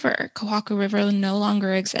of the river. Kohaku River no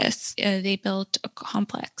longer exists. They built a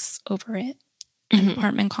complex over it. An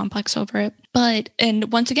apartment complex over it.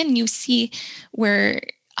 And once again, you see where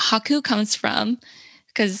Haku comes from,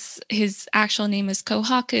 because his actual name is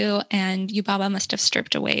Kohaku, and Yubaba must have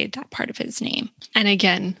stripped away that part of his name. And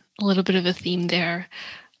again, a little bit of a theme there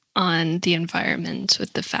on the environment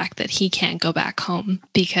with the fact that he can't go back home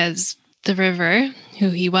because the river, who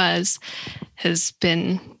he was, has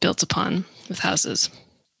been built upon with houses.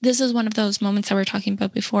 This is one of those moments that we were talking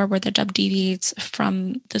about before where the dub deviates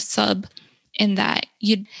from the sub, in that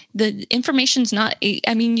the information's not,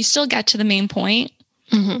 I mean, you still get to the main point,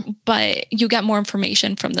 but you get more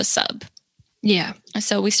information from the sub. Yeah.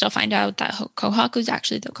 So we still find out that Kohaku is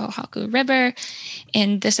actually the Kohaku River.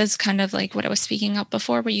 And this is kind of like what I was speaking of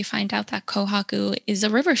before, where you find out that Kohaku is a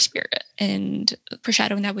river spirit, and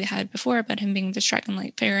foreshadowing that we had before about him being the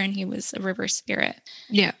Dragonlight Fair, and he was a river spirit.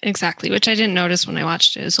 Yeah, exactly. Which I didn't notice when I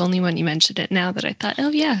watched it. It was only when you mentioned it now that I thought, oh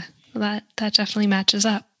yeah, well, that definitely matches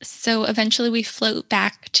up. So eventually we float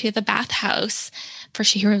back to the bathhouse for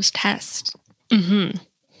Chihiro's test.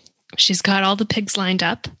 She's got all the pigs lined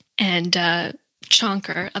up, and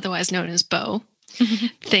Chonker, otherwise known as Bo,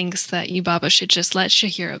 thinks that Yubaba should just let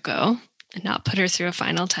Chihiro go and not put her through a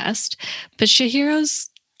final test. But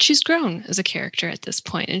she's grown as a character at this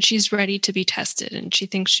point, and she's ready to be tested, and she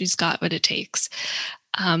thinks she's got what it takes.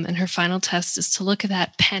 And her final test is to look at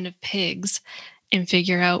that pen of pigs and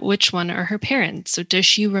figure out which one are her parents. So does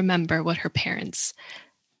she remember what her parents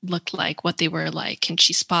looked like, what they were like? Can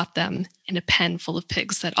she spot them in a pen full of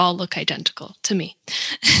pigs that all look identical to me?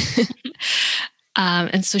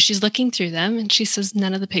 And so she's looking through them and she says,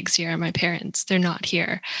 none of the pigs here are my parents. They're not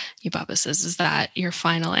here. Yubaba says, is that your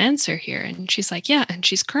final answer here? And she's like, yeah. And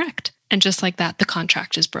she's correct. And just like that, the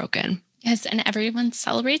contract is broken. Yes, and everyone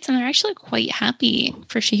celebrates, and they're actually quite happy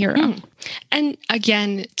for Chihiro. And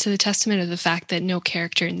again, to the testament of the fact that no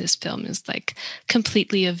character in this film is like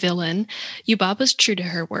completely a villain, Yubaba's true to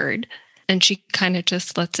her word, and she kind of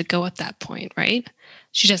just lets it go at that point, right?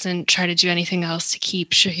 She doesn't try to do anything else to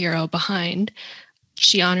keep Chihiro behind.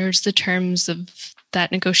 She honors the terms of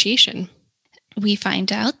that negotiation. We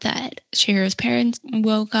find out that Chihiro's parents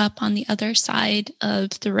woke up on the other side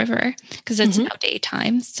of the river because it's now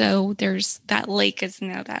daytime. So there's that lake is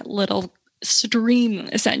now that little stream,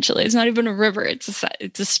 essentially. It's not even a river. It's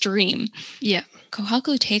a stream. Yeah.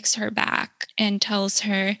 Kohaku takes her back and tells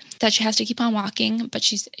her that she has to keep on walking, but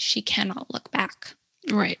she cannot look back.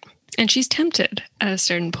 Right. And she's tempted at a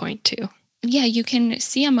certain point too. Yeah, you can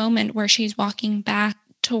see a moment where she's walking back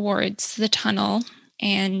towards the tunnel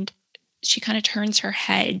and she kind of turns her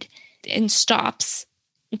head and stops.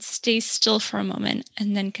 It stays still for a moment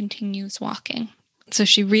and then continues walking. So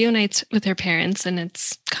she reunites with her parents and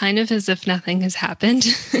it's kind of as if nothing has happened.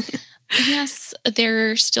 Yes,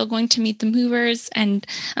 they're still going to meet the movers. And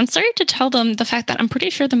I'm sorry to tell them the fact that I'm pretty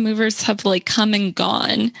sure the movers have like come and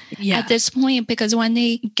gone at this point, because when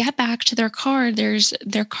they get back to their car,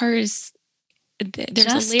 their car is there's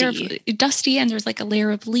dusty. A layer of dusty and there's like a layer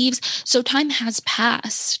of leaves. So time has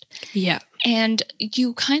passed. Yeah. And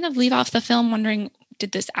you kind of leave off the film wondering,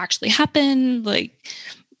 did this actually happen? Like,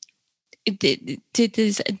 did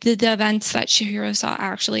the events that Chihiro saw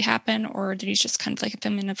actually happen, or did he just kind of like a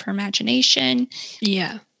figment of her imagination?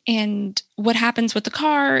 Yeah. And what happens with the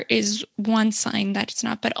car is one sign that it's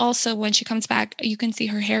not. But also when she comes back, you can see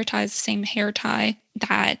her hair tie is the same hair tie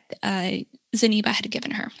that Zeniba had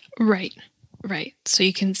given her. Right. Right. So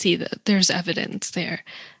you can see that there's evidence there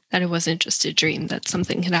that it wasn't just a dream, that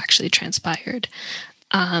something had actually transpired.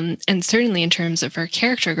 And certainly in terms of her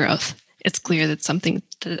character growth, it's clear that something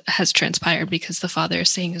that has transpired, because the father is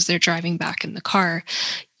saying as they're driving back in the car,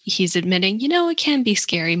 he's admitting, it can be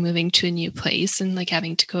scary moving to a new place and like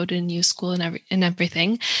having to go to a new school and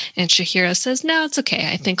everything. And Chihiro says, no, it's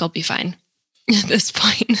okay. I think I'll be fine at this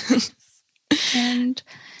point. And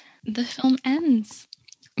the film ends.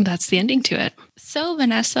 That's the ending to it. So,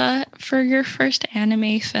 Vanessa, for your first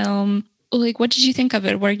anime film, like, what did you think of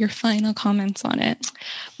it? What are your final comments on it?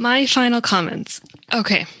 My final comments.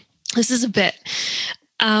 Okay, this is a bit.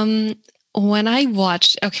 When I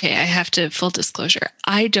watched, I have to, full disclosure,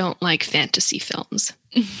 I don't like fantasy films.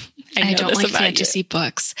 I don't like fantasy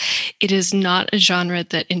books. It is not a genre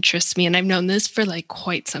that interests me. And I've known this for like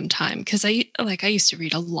quite some time, because I used to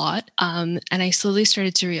read a lot. And I slowly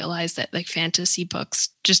started to realize that like fantasy books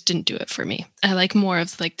just didn't do it for me. I like more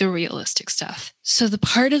of like the realistic stuff. So the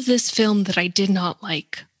part of this film that I did not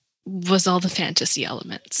like was all the fantasy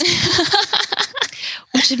elements,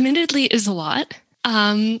 which admittedly is a lot.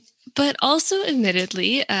 But also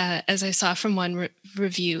admittedly, as I saw from one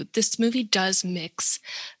review, this movie does mix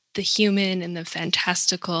the human and the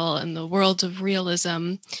fantastical and the world of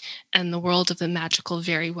realism and the world of the magical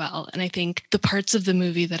very well. And I think the parts of the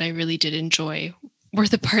movie that I really did enjoy were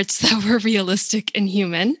the parts that were realistic and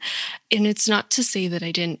human. And it's not to say that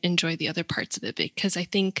I didn't enjoy the other parts of it, because I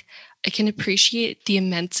think I can appreciate the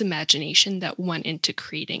immense imagination that went into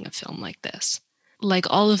creating a film like this. Like,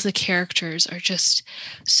 all of the characters are just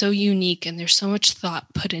so unique and there's so much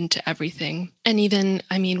thought put into everything. And even,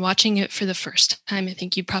 watching it for the first time, I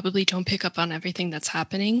think you probably don't pick up on everything that's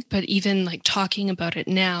happening. But even like talking about it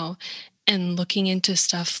now and looking into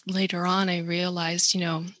stuff later on, I realized,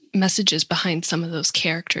 messages behind some of those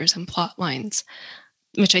characters and plot lines,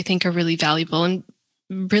 which I think are really valuable and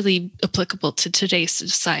really applicable to today's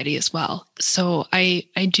society as well. So I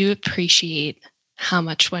do appreciate how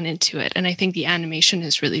much went into it. And I think the animation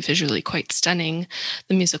is really visually quite stunning.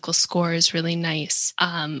 The musical score is really nice.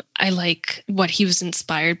 I like what he was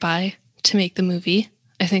inspired by to make the movie.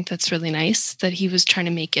 I think that's really nice that he was trying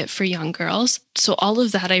to make it for young girls. So all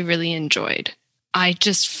of that I really enjoyed.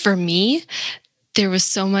 For me, there was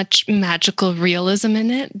so much magical realism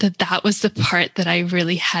in it that was the part that I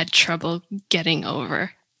really had trouble getting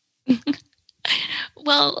over.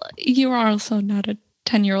 Well, you are also not a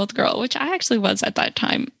 10-year-old girl, which I actually was at that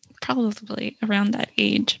time, probably around that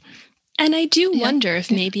age. And I do wonder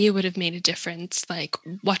if maybe it would have made a difference, like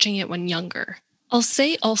watching it when younger. I'll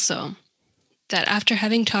say also that after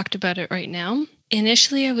having talked about it right now,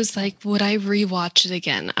 initially I was like, would I rewatch it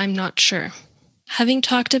again? I'm not sure. Having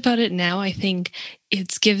talked about it now, I think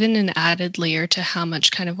it's given an added layer to how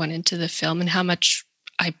much kind of went into the film and how much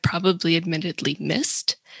I probably admittedly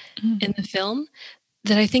missed in the film,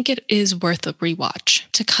 that I think it is worth a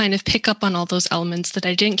rewatch to kind of pick up on all those elements that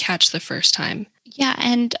I didn't catch the first time. Yeah,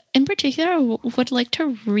 and in particular, would like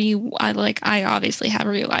to I obviously have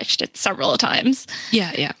rewatched it several times.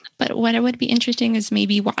 Yeah. But what would be interesting is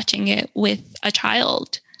maybe watching it with a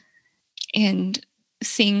child and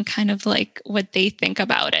seeing kind of like what they think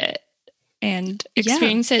about it and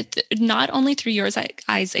experience it not only through your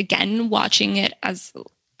eyes, again, watching it as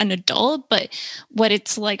an adult, but what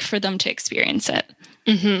it's like for them to experience it.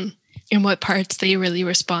 Mm-hmm. And what parts they really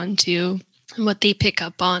respond to and what they pick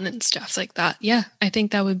up on and stuff like that. Yeah, I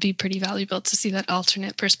think that would be pretty valuable to see that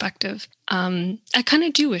alternate perspective. I kind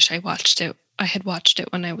of do wish I had watched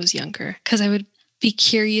it when I was younger, because I would be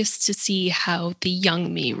curious to see how the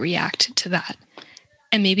young me reacted to that.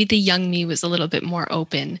 And maybe the young me was a little bit more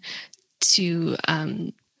open to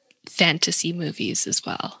fantasy movies as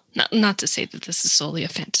well. Not to say that this is solely a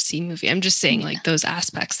fantasy movie. I'm just saying like those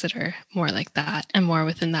aspects that are more like that and more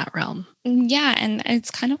within that realm. Yeah, and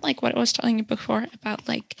it's kind of like what I was telling you before about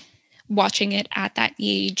like watching it at that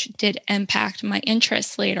age did impact my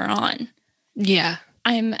interests later on. Yeah.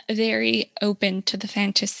 I'm very open to the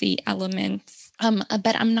fantasy elements,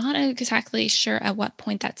 but I'm not exactly sure at what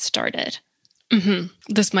point that started. Mm-hmm.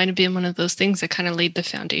 This might have been one of those things that kind of laid the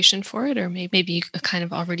foundation for it, or maybe you kind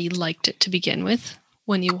of already liked it to begin with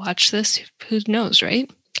when you watch this. Who knows, right?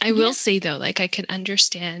 I will say, though, like I could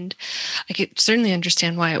certainly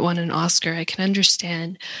understand why it won an Oscar. I can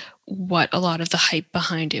understand what a lot of the hype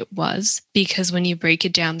behind it was, because when you break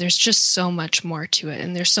it down, there's just so much more to it.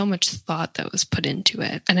 And there's so much thought that was put into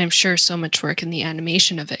it. And I'm sure so much work in the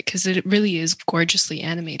animation of it, because it really is gorgeously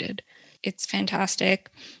animated. It's fantastic.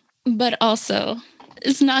 But also,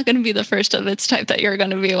 it's not going to be the first of its type that you're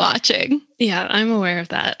going to be watching. Yeah, I'm aware of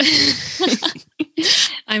that.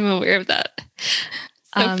 I'm aware of that.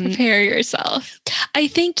 So prepare yourself. I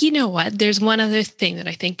think, you know what? There's one other thing that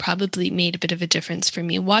I think probably made a bit of a difference for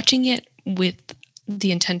me. Watching it with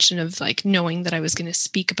the intention of like knowing that I was going to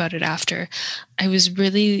speak about it after, I was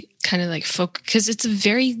really kind of like focused, because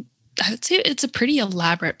I would say it's a pretty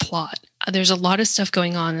elaborate plot. There's a lot of stuff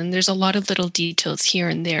going on, and there's a lot of little details here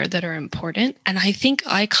and there that are important. And I think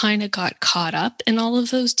I kind of got caught up in all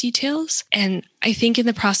of those details. And I think in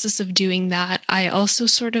the process of doing that, I also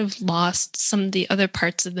sort of lost some of the other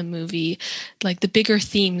parts of the movie, like the bigger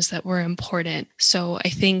themes that were important. So I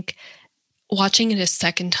think watching it a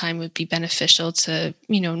second time would be beneficial to,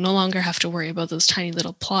 no longer have to worry about those tiny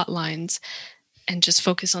little plot lines and just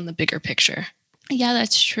focus on the bigger picture. Yeah,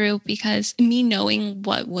 that's true, because me knowing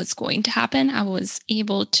what was going to happen, I was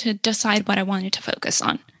able to decide what I wanted to focus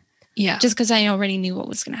on. Yeah. Just because I already knew what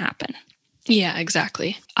was going to happen. Yeah,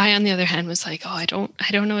 exactly. I, on the other hand, was like, I don't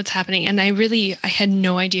know what's happening. And I had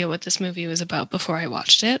no idea what this movie was about before I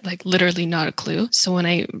watched it, like literally not a clue. So when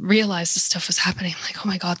I realized this stuff was happening, I'm like, oh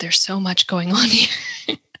my God, there's so much going on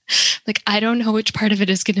here. Like, I don't know which part of it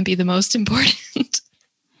is going to be the most important.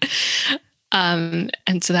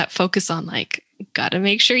 And so that focus on like, gotta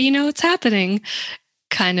make sure you know what's happening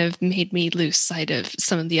kind of made me lose sight of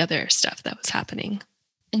some of the other stuff that was happening.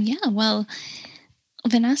 Yeah, well,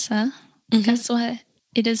 Vanessa, guess what?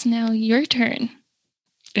 It is now your turn.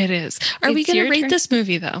 It is. Are we going to rate this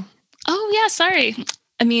movie, though? Oh, yeah, sorry.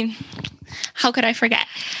 I mean, how could I forget?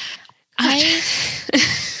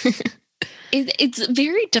 It's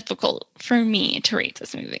very difficult for me to rate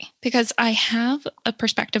this movie because I have a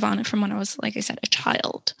perspective on it from when I was, like I said, a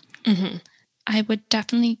child. Mm-hmm. I would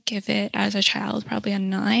definitely give it as a child probably a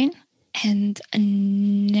 9. And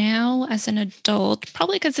now as an adult,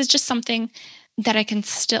 probably because it's just something that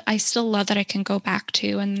I still love, that I can go back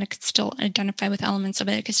to, and I could still identify with elements of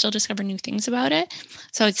it. I could still discover new things about it.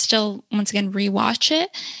 So I'd still, once again, rewatch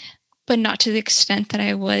it, but not to the extent that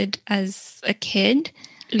I would as a kid.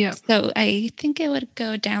 Yeah. So I think it would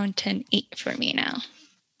go down to an 8 for me now.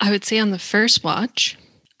 I would say on the first watch,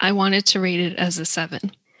 I wanted to rate it as a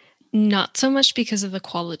 7. Not so much because of the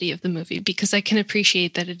quality of the movie, because I can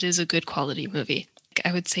appreciate that it is a good quality movie.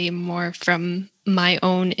 I would say more from my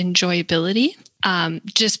own enjoyability,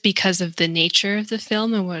 just because of the nature of the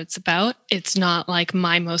film and what it's about. It's not like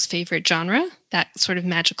my most favorite genre, that sort of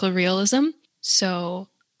magical realism. So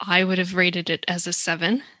I would have rated it as a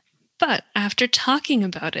 7. But after talking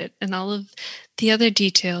about it and all of the other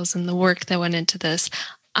details and the work that went into this,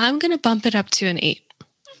 I'm going to bump it up to an 8.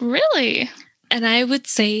 Really? And I would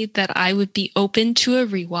say that I would be open to a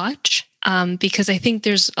rewatch because I think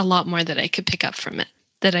there's a lot more that I could pick up from it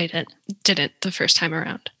that I didn't the first time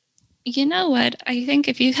around. You know what? I think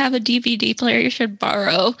if you have a DVD player, you should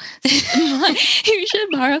borrow my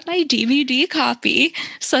DVD copy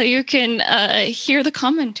so you can hear the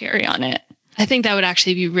commentary on it. I think that would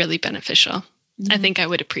actually be really beneficial. I think I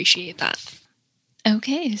would appreciate that.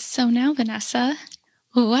 Okay, so now, Vanessa,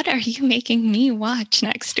 what are you making me watch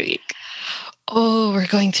next week? Oh, we're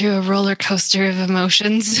going through a roller coaster of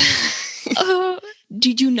emotions. Oh,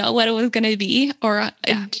 did you know what it was going to be? Or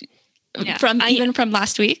from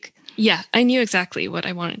last week? Yeah, I knew exactly what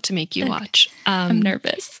I wanted to make you watch. I'm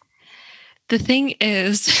nervous. The thing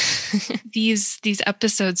is, these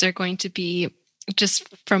episodes are going to be just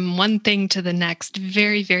from one thing to the next,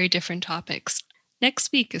 very, very different topics.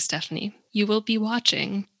 Next week, Estefany, you will be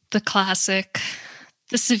watching the classic,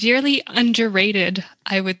 the severely underrated,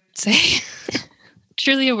 I would say,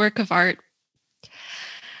 truly a work of art,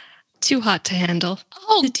 Too Hot to Handle,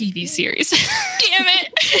 the TV series. Damn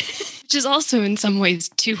it! Which is also in some ways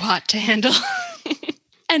too hot to handle.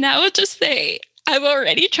 And I would just say, I've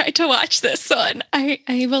already tried to watch this one.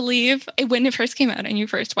 I believe when it first came out and you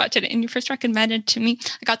first watched it and you first recommended it to me,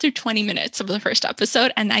 I got through 20 minutes of the first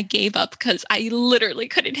episode and I gave up because I literally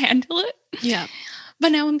couldn't handle it. Yeah.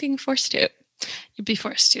 But now I'm being forced to. You'd be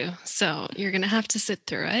forced to. So you're going to have to sit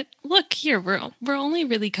through it. Look, here, we're only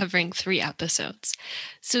really covering 3 episodes.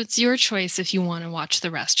 So it's your choice if you want to watch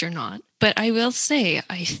the rest or not. But I will say,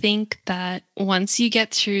 I think that once you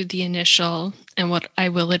get through the initial, and what I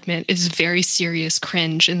will admit is very serious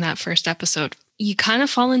cringe in that first episode, you kind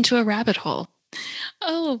of fall into a rabbit hole.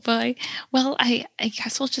 Oh, boy. Well, I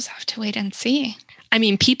guess we'll just have to wait and see. I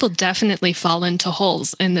mean, people definitely fall into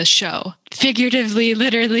holes in this show. Figuratively,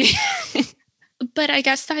 literally. But I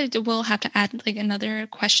guess that we'll have to add like another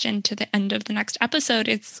question to the end of the next episode.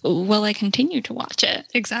 It's, will I continue to watch it?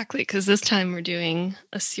 Exactly, because this time we're doing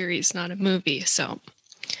a series, not a movie. So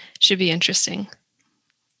should be interesting.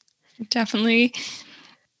 Definitely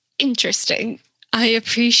interesting. I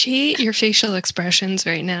appreciate your facial expressions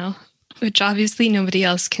right now, which obviously nobody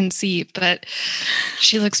else can see, but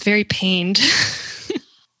she looks very pained.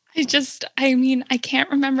 I can't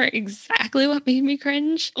remember exactly what made me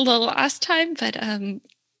cringe the last time, but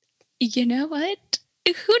you know what?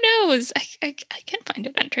 Who knows? I can find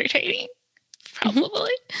it entertaining. Probably.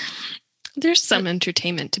 Mm-hmm. There's some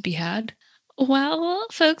entertainment to be had. Well,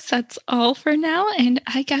 folks, that's all for now, and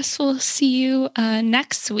I guess we'll see you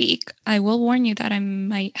next week. I will warn you that I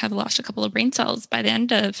might have lost a couple of brain cells by the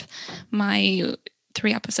end of my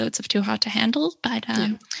 3 episodes of Too Hot to Handle, but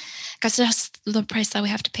I guess that's the price that we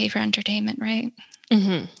have to pay for entertainment, right?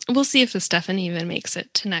 Mm-hmm. We'll see if Estefany even makes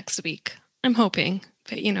it to next week. I'm hoping,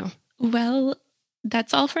 but you know. Well,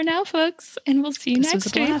 that's all for now, folks, and we'll see you next week.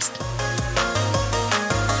 This was a blast.